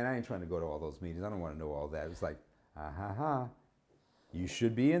 oh man, I ain't trying to go to all those meetings. I don't want to know all that. It's like, you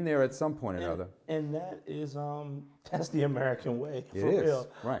should be in there at some point or another. And that is, that's the American way, for real.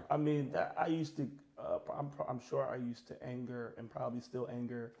 Right. I mean, I used to, I'm sure I used to anger, and probably still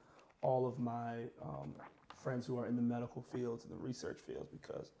anger, all of my friends who are in the medical fields and the research fields,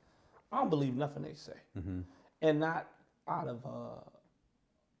 because I don't believe nothing they say. Mm-hmm. And not out of,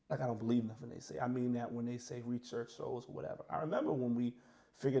 like, I don't believe nothing they say. I mean that when they say research shows or whatever. I remember when we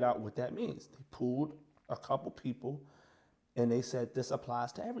figured out what that means. They pooled a couple people and they said this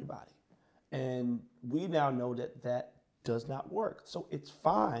applies to everybody. And we now know that that does not work. So it's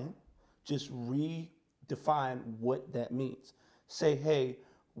fine, just redefine what that means. Say, hey,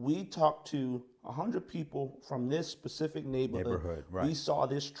 we talked to 100 people from this specific neighborhood. Right. We saw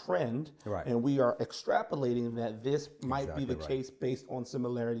this trend, and we are extrapolating that this might be the case based on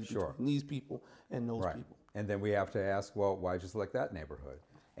similarities between these people and those people. And then we have to ask, well, why just select that neighborhood?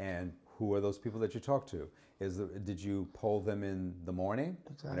 And who are those people that you talk to? Did you poll them in the morning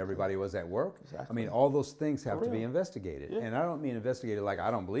when everybody was at work? Exactly. I mean, all those things have to be investigated. Yeah. And I don't mean investigated like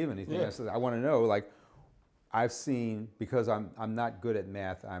I don't believe anything. Yeah. I want to know, like, I've seen, because I'm not good at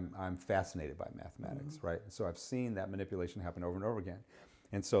math, I'm fascinated by mathematics, right? So I've seen that manipulation happen over and over again.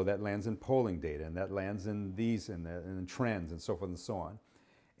 And so that lands in polling data, and that lands in these and trends and so forth and so on.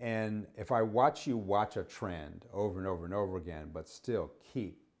 And if I watch you watch a trend over and over and over again, but still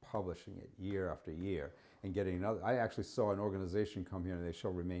keep publishing it year after year and getting another. I actually saw an organization come here, and they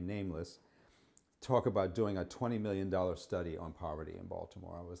shall remain nameless, talk about doing a $20 million study on poverty in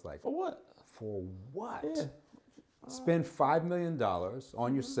Baltimore. I was like, for what? For what? Yeah. Spend $5 million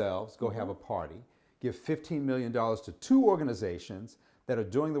on yourselves, go have a party, give $15 million to 2 organizations that are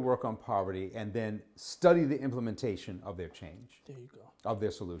doing the work on poverty, and then study the implementation of their change. There you go. Of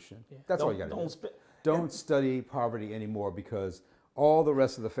their solution. Yeah. That's all you got to do. Don't study poverty anymore, because all the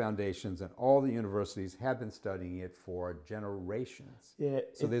rest of the foundations and all the universities have been studying it for generations. Yeah.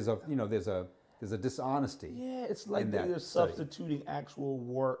 So there's a dishonesty. Yeah, it's like they're substituting actual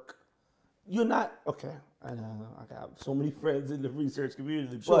work. You're not, okay, I know, I got so many friends in the research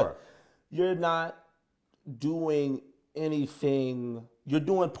community, but you're not doing anything, you're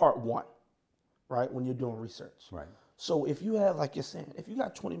doing part 1, right, when you're doing research. Right. So if you have, like you're saying, if you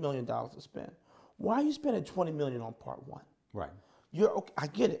got $20 million to spend, why are you spending $20 million on part 1? Right. You're okay, I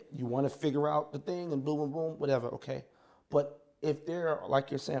get it. You want to figure out the thing and boom, boom, boom, whatever, okay. But if there are,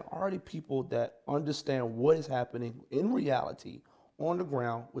 like you're saying, already people that understand what is happening in reality on the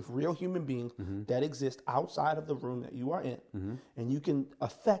ground with real human beings that exist outside of the room that you are in, and you can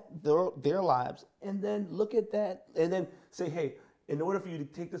affect their lives, and then look at that and then say, hey, in order for you to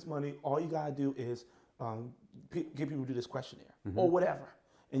take this money, all you got to do is get people to do this questionnaire or whatever,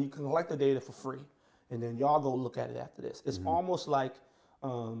 and you can collect the data for free, and then y'all go look at it after this. It's almost like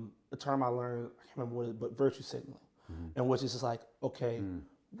a term I learned, I can't remember what it is, but virtue signaling, and which is just like, okay,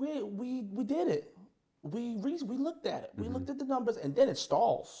 we did it. We looked at it. We looked at the numbers, and then it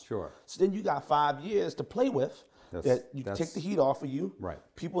stalls. Sure. So then you got 5 years to play with. That you take the heat off of you. Right.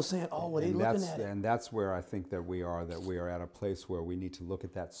 People saying, "Oh, well, they looking at it." And that's where I think that we are at a place where we need to look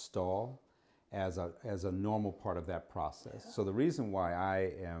at that stall as a normal part of that process. Yeah. So the reason why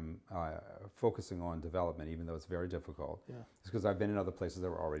I am focusing on development, even though it's very difficult, is because I've been in other places that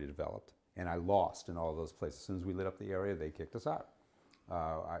were already developed, and I lost in all of those places. As soon as we lit up the area, they kicked us out.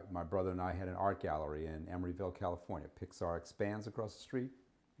 My brother and I had an art gallery in Emeryville, California. Pixar expands across the street.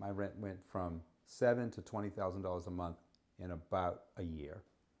 My rent went from $7,000 to $20,000 a month in about a year,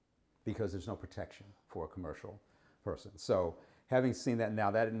 because there's no protection for a commercial person. So having seen that,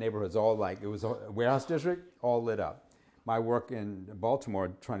 now that neighborhood's all like, it was a warehouse district, all lit up. My work in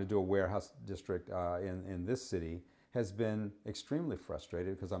Baltimore, trying to do a warehouse district in this city, has been extremely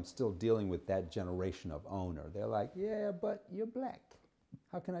frustrated, because I'm still dealing with that generation of owner. They're like, yeah, but you're black.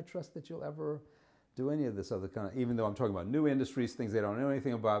 How can I trust that you'll ever do any of this other kind of, even though I'm talking about new industries, things they don't know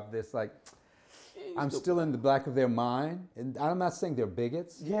anything about, this, like, I'm still in the back of their mind. And I'm not saying they're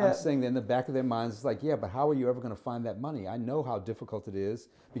bigots. Yeah. I'm saying that in the back of their minds, it's like, yeah, but how are you ever going to find that money? I know how difficult it is,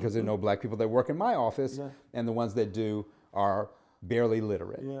 because there are no black people that work in my office, and the ones that do are barely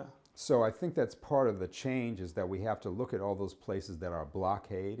literate. Yeah. So I think that's part of the change, is that we have to look at all those places that are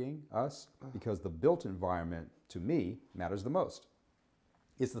blockading us, because the built environment, to me, matters the most.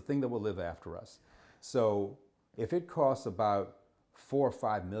 It's the thing that will live after us. So if it costs about $4 or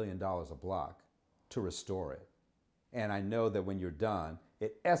 $5 million a block to restore it, and I know that when you're done,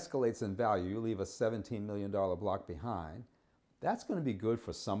 it escalates in value, you leave a $17 million block behind, that's going to be good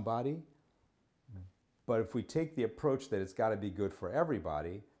for somebody. But if we take the approach that it's got to be good for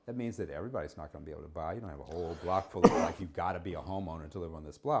everybody, that means that everybody's not going to be able to buy. You don't have a whole block full of, like, you've got to be a homeowner to live on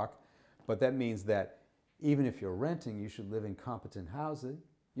this block. But that means that even if you're renting, you should live in competent housing.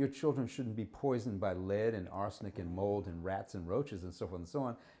 Your children shouldn't be poisoned by lead and arsenic and mold and rats and roaches and so forth and so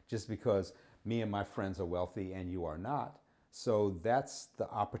on, just because me and my friends are wealthy and you are not. So that's the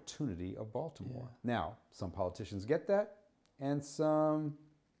opportunity of Baltimore. Yeah. Now, some politicians get that, and some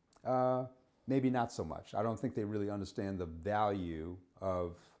maybe not so much. I don't think they really understand the value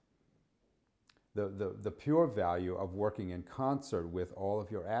of the pure value of working in concert with all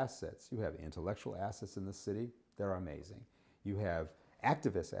of your assets. You have intellectual assets in the city that are amazing. You have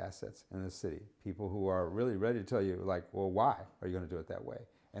activist assets in the city, people who are really ready to tell you, like, well, why are you going to do it that way?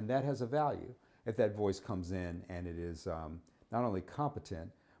 And that has a value if that voice comes in and it is not only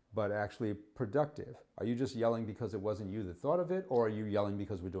competent, but actually productive. Are you just yelling because it wasn't you that thought of it, or are you yelling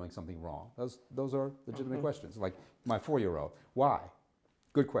because we're doing something wrong? Those are legitimate questions. Like my 4-year-old, why?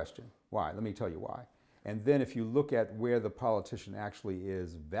 Good question. Why? Let me tell you why. And then if you look at where the politician actually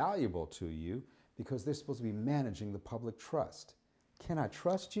is valuable to you, because they're supposed to be managing the public trust. Can I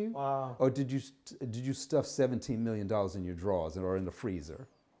trust you? Wow. Or did you stuff $17 million in your drawers or in the freezer?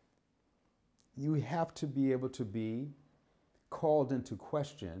 You have to be able to be called into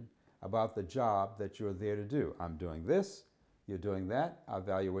question about the job that you're there to do. I'm doing this, you're doing that, I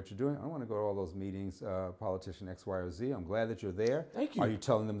value what you're doing. I don't want to go to all those meetings, politician X, Y, or Z. I'm glad that you're there. Thank you. Are you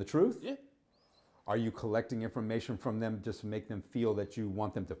telling them the truth? Yeah. Are you collecting information from them just to make them feel that you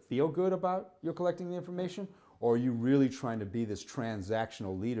want them to feel good about you're collecting the information? Or are you really trying to be this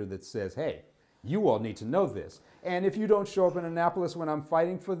transactional leader that says, hey, you all need to know this. And if you don't show up in Annapolis when I'm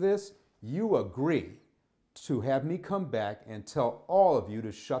fighting for this, you agree to have me come back and tell all of you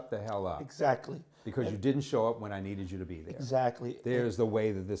to shut the hell up. Exactly. Because you didn't show up when I needed you to be there. Exactly. There's the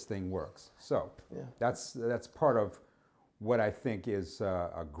way that this thing works. So that's part of what I think is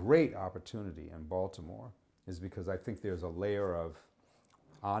a great opportunity in Baltimore, is because I think there's a layer of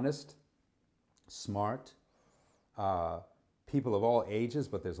honest, smart, people of all ages,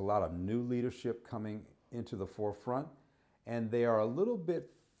 but there's a lot of new leadership coming into the forefront, and they are a little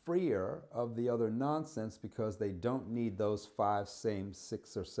bit freer of the other nonsense because they don't need those 5,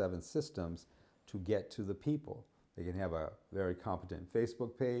 6 or 7 systems to get to the people. They can have a very competent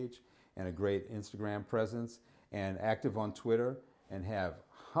Facebook page and a great Instagram presence and active on Twitter and have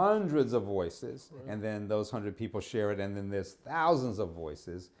hundreds of voices, and then those 100 people share it, and then there's thousands of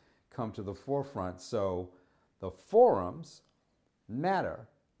voices come to the forefront. So the forums matter,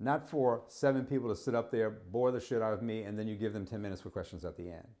 not for 7 people to sit up there, bore the shit out of me, and then you give them 10 minutes for questions at the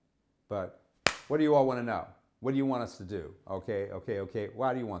end. But what do you all want to know? What do you want us to do? Okay.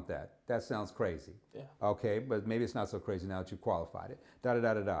 Why do you want that? That sounds crazy. Yeah. Okay, but maybe it's not so crazy now that you qualified it.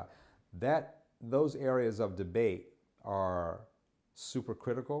 Those areas of debate are super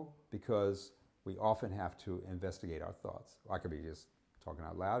critical because we often have to investigate our thoughts. I could be just talking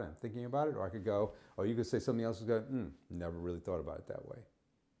out loud and thinking about it, or I could go, or you could say something else and go, never really thought about it that way.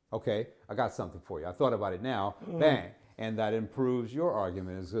 Okay, I got something for you. I thought about it now, bang. And that improves your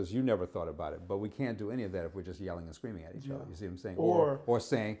argument because you never thought about it. But we can't do any of that if we're just yelling and screaming at each other. You see what I'm saying? Or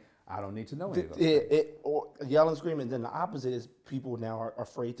saying, I don't need to know any of those things. Or yelling and screaming. Then the opposite is people now are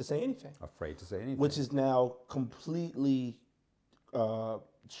afraid to say anything. Afraid to say anything. Which is now completely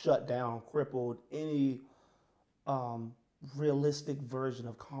shut down, crippled any realistic version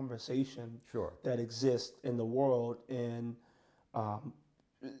of conversation that exists in the world. And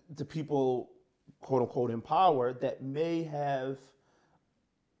the people, quote unquote, in power that may have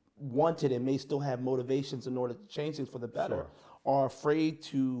wanted and may still have motivations in order to change things for the better are afraid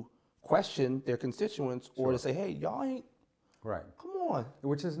to question their constituents or to say, hey, y'all ain't come on.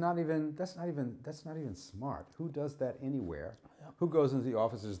 Which is not even that's not even smart. Who does that anywhere? Who goes into the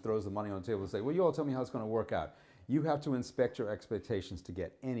office and just throws the money on the table and say, well, you all tell me how it's going to work out. You have to inspect your expectations to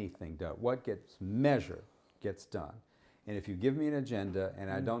get anything done. What gets measured gets done. And if you give me an agenda and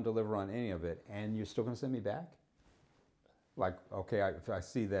I don't deliver on any of it, and you're still going to send me back? Like, okay, if I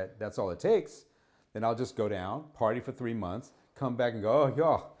see that that's all it takes, then I'll just go down, party for 3 months, come back and go, oh,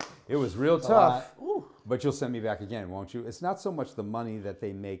 y'all, it was real tough, but you'll send me back again, won't you? It's not so much the money that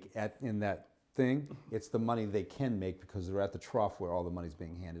they make in that thing, it's the money they can make because they're at the trough where all the money's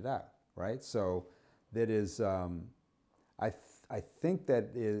being handed out, right? So that is, I think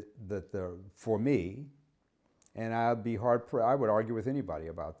for me, and I would argue with anybody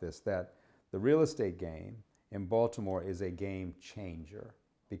about this, that the real estate game in Baltimore is a game changer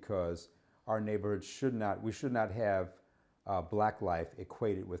because our neighborhoods we should not have black life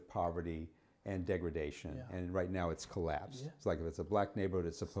equated with poverty and degradation. Yeah. And right now it's collapsed. Yeah. It's like if it's a black neighborhood,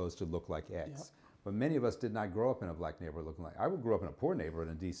 it's supposed to look like X. Yeah. But many of us did not grow up in a black neighborhood looking like, I grew up in a poor neighborhood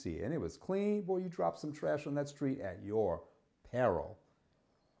in DC and it was clean. Boy, you drop some trash on that street at your peril.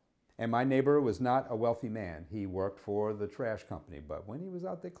 And my neighbor was not a wealthy man. He worked for the trash company. But when he was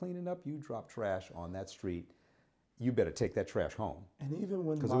out there cleaning up, you drop trash on that street, you better take that trash home. And even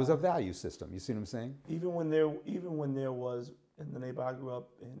when because it was a value system. You see what I'm saying? Even when there was in the neighborhood I grew up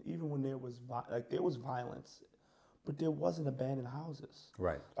in, even when there was violence, but there wasn't abandoned houses.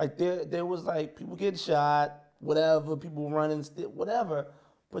 Right. Like there was like people getting shot, whatever, people running, whatever.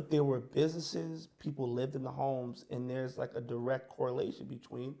 But there were businesses, people lived in the homes, and there's like a direct correlation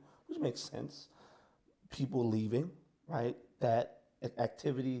between, which makes sense, people leaving, right? That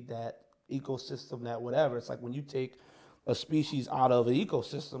activity, that ecosystem, that whatever. It's like when you take a species out of an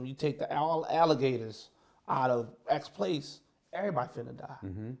ecosystem, you take the alligators out of X place, everybody finna die.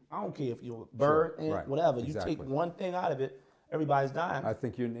 Mm-hmm. I don't care if you're a bird, ant, whatever. Exactly. You take one thing out of it, everybody's dying. I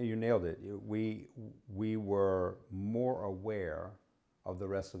think you nailed it. We were more aware of the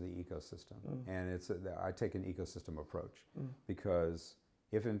rest of the ecosystem. And I take an ecosystem approach because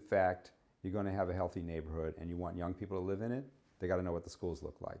if in fact you're going to have a healthy neighborhood and you want young people to live in it, they got to know what the schools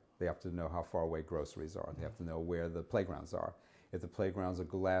look like. They have to know how far away groceries are. They have to know where the playgrounds are. If the playgrounds are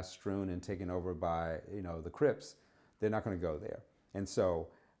glass strewn and taken over by the Crips, they're not going to go there. And so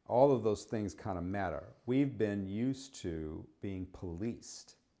all of those things kind of matter. We've been used to being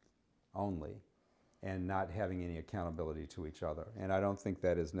policed only. and not having any accountability to each other. And I don't think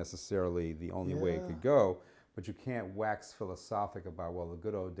that is necessarily the only way it could go, but you can't wax philosophic about, well, the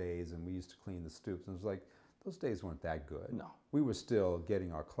good old days and we used to clean the stoops. And it was like, those days weren't that good. No. We were still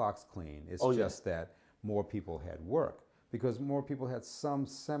getting our clocks clean. It's just that more people had work because more people had some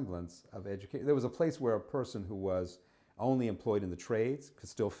semblance of education. There was a place where a person who was only employed in the trades could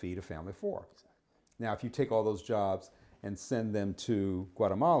still feed a family of four. Exactly. Now, if you take all those jobs and send them to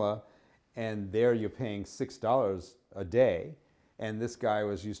Guatemala, and there you're paying $6 a day, and this guy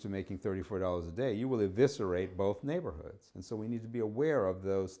was used to making $34 a day, you will eviscerate both neighborhoods. And so we need to be aware of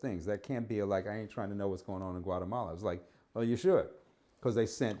those things. That can't be like, I ain't trying to know what's going on in Guatemala. It's like, well, you should, because they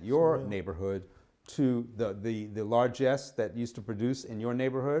sent your neighborhood to the largesse that used to produce in your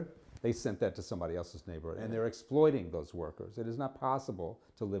neighborhood. They sent that to somebody else's neighborhood, and they're exploiting those workers. It is not possible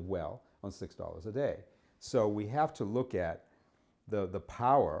to live well on $6 a day. So we have to look at the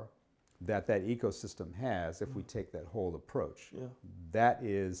power that ecosystem has if we take that whole approach. Yeah. That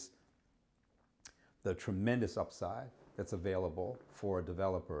is the tremendous upside that's available for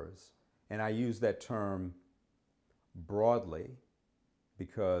developers. And I use that term broadly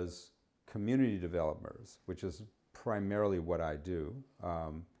because community developers, which is primarily what I do,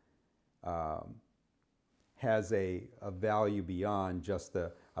 has a value beyond just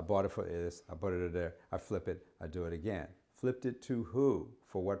I bought it for this, I put it there, I flip it, I do it again. Flipped it to who?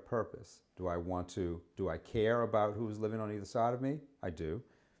 For what purpose? Do I care about who's living on either side of me? I do.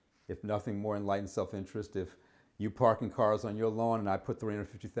 If nothing more enlightened self-interest, if you parking cars on your lawn and I put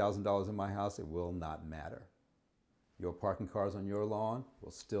 $350,000 in my house, it will not matter. Your parking cars on your lawn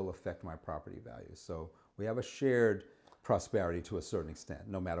will still affect my property value. So we have a shared prosperity to a certain extent,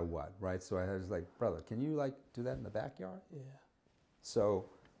 no matter what, right? So I was like, brother, can you do that in the backyard? Yeah. So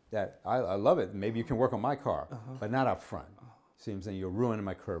that I love it. Maybe you can work on my car, but not up front. See what I'm saying? You're ruining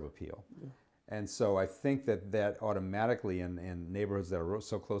my curb appeal. Yeah. And so I think that automatically in neighborhoods that are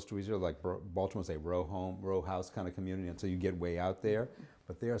so close to each other, like Baltimore's a row house kind of community until you get way out there.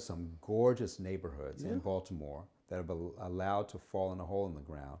 But there are some gorgeous neighborhoods in Baltimore that are allowed to fall in a hole in the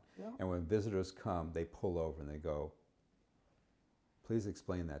ground. Yeah. And when visitors come, they pull over and they go, please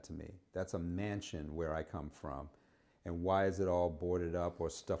explain that to me. That's a mansion where I come from. And why is it all boarded up or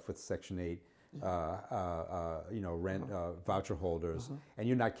stuffed with Section 8, rent voucher holders, and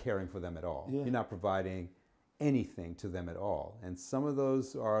you're not caring for them at all. Yeah. You're not providing anything to them at all. And some of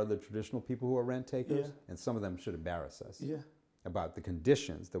those are the traditional people who are rent takers, and some of them should embarrass us about the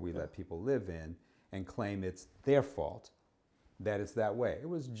conditions that we let people live in and claim it's their fault that it's that way. It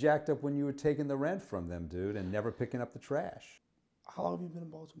was jacked up when you were taking the rent from them, dude, and never picking up the trash. How long have you been in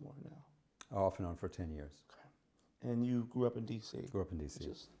Baltimore now? Off and on for 10 years. And you grew up in D.C.? Grew up in D.C.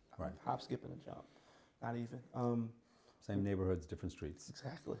 Just hop, skip, and a jump. Not even. Same neighborhoods, different streets.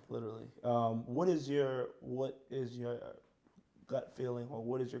 Exactly, literally. What is your gut feeling, or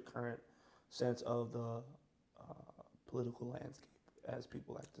what is your current sense of the political landscape, as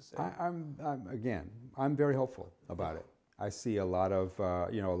people like to say? I'm very hopeful about it. I see a lot of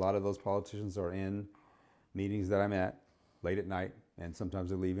those politicians are in meetings that I'm at late at night, and sometimes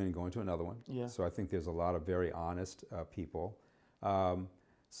they're leaving and going to another one. Yeah. So I think there's a lot of very honest people.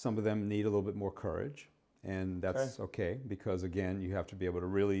 Some of them need a little bit more courage, and that's okay, because again, you have to be able to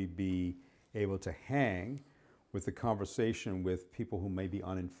really be able to hang with the conversation with people who may be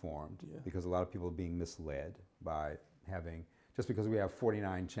uninformed, because a lot of people are being misled by having, just because we have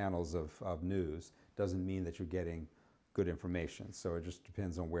 49 channels of news doesn't mean that you're getting good information. So it just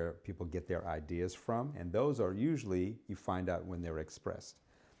depends on where people get their ideas from, and those are usually, you find out when they're expressed.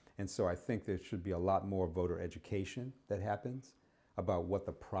 And so I think there should be a lot more voter education that happens about what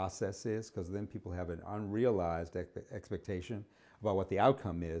the process is, because then people have an unrealized expectation about what the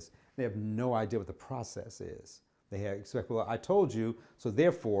outcome is. They have no idea what the process is. They expect, well, I told you, so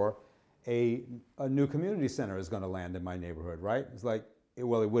therefore a new community center is going to land in my neighborhood, right? It's like,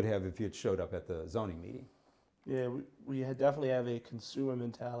 well, it would have if you had showed up at the zoning meeting. Yeah, we definitely have a consumer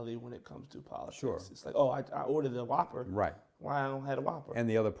mentality when it comes to politics. Sure. It's like, oh, I ordered a Whopper. Right. Why I don't have a Whopper? And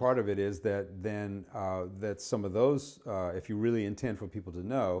the other part of it is that then that some of those, if you really intend for people to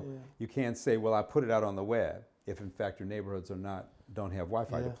know, you can't say, well, I put it out on the web, if in fact your neighborhoods don't have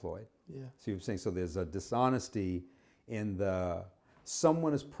Wi-Fi deployed. Yeah. So you're saying, so there's a dishonesty in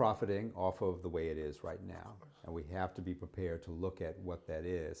someone is profiting off of the way it is right now. And we have to be prepared to look at what that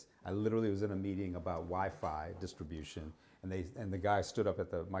is. I literally was in a meeting about Wi-Fi distribution, and the guy stood up at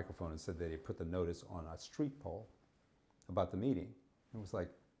the microphone and said that he put the notice on a street pole about the meeting. It was like,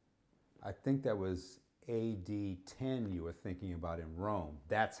 I think that was AD 10 you were thinking about in Rome.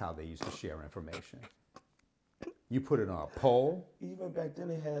 That's how they used to share information. You put it on a pole. Even back then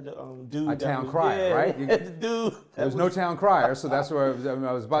they had dude. A town crier, right? Dude. There's no town crier, so that's where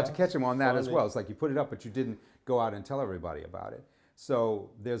I was about to catch him on that as well. It's like you put it up, but you didn't go out and tell everybody about it. So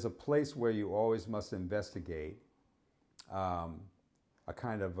there's a place where you always must investigate a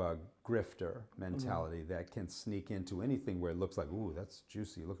kind of a grifter mentality that can sneak into anything where it looks like, ooh, that's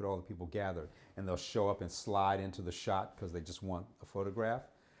juicy. Look at all the people gathered. And they'll show up and slide into the shot because they just want a photograph.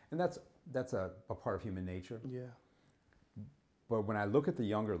 And that's a part of human nature. Yeah. But when I look at the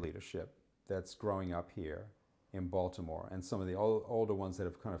younger leadership that's growing up here in Baltimore and some of the older ones that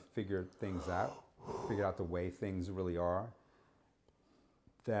have kind of figured things out, figured out the way things really are,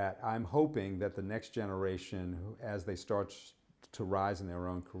 that I'm hoping that the next generation, as they start to rise in their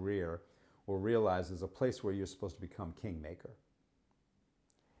own career, will realize there's a place where you're supposed to become kingmaker.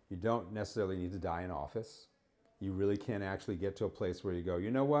 You don't necessarily need to die in office. You really can actually get to a place where you go, you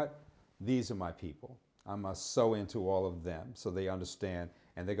know what? These are my people. I'm so into all of them so they understand,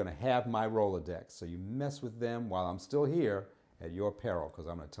 and they're going to have my Rolodex. So you mess with them while I'm still here at your peril, because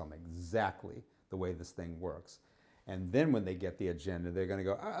I'm going to tell them exactly the way this thing works. And then when they get the agenda, they're going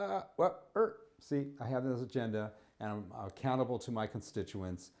to go, see, I have this agenda, and I'm accountable to my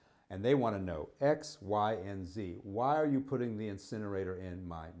constituents, and they want to know X, Y, and Z. Why are you putting the incinerator in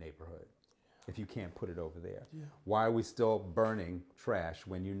my neighborhood if you can't put it over there? Yeah. Why are we still burning trash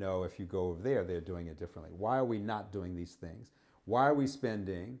when you know if you go over there, they're doing it differently? Why are we not doing these things? Why are we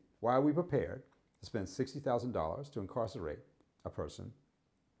prepared to spend $60,000 to incarcerate a person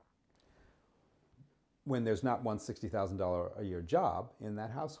when there's not one $60,000 a year job in that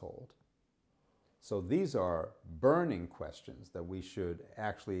household? So these are burning questions that we should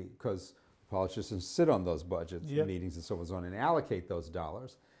actually, because politicians sit on those budget meetings and so on and allocate those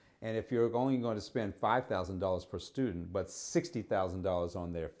dollars. And if you're only going to spend $5,000 per student, but $60,000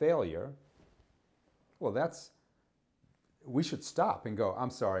 on their failure, well, we should stop and go,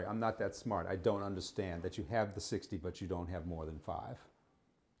 I'm sorry, I'm not that smart. I don't understand that you have the 60, but you don't have more than 5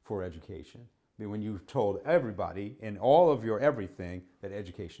 for education. I mean, when you've told everybody in all of your everything that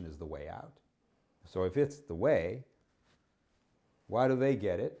education is the way out. So if it's the way, why do they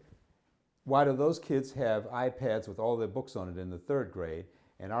get it? Why do those kids have iPads with all their books on it in the 3rd grade,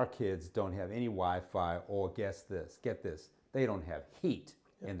 and our kids don't have any Wi-Fi, or get this, they don't have heat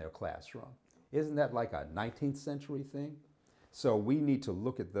in their classroom? Isn't that like a 19th century thing? So we need to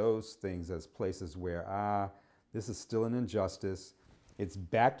look at those things as places where, this is still an injustice. It's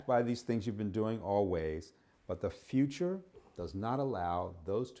backed by these things you've been doing always, but the future does not allow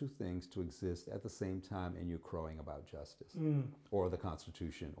those two things to exist at the same time, and you're crowing about justice or the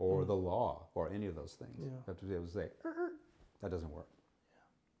Constitution or the law or any of those things. Yeah. You have to be able to say, that doesn't work.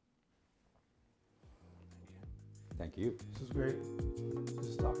 Yeah. Thank you. This is great. This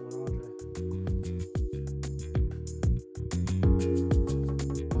is talking with Andre.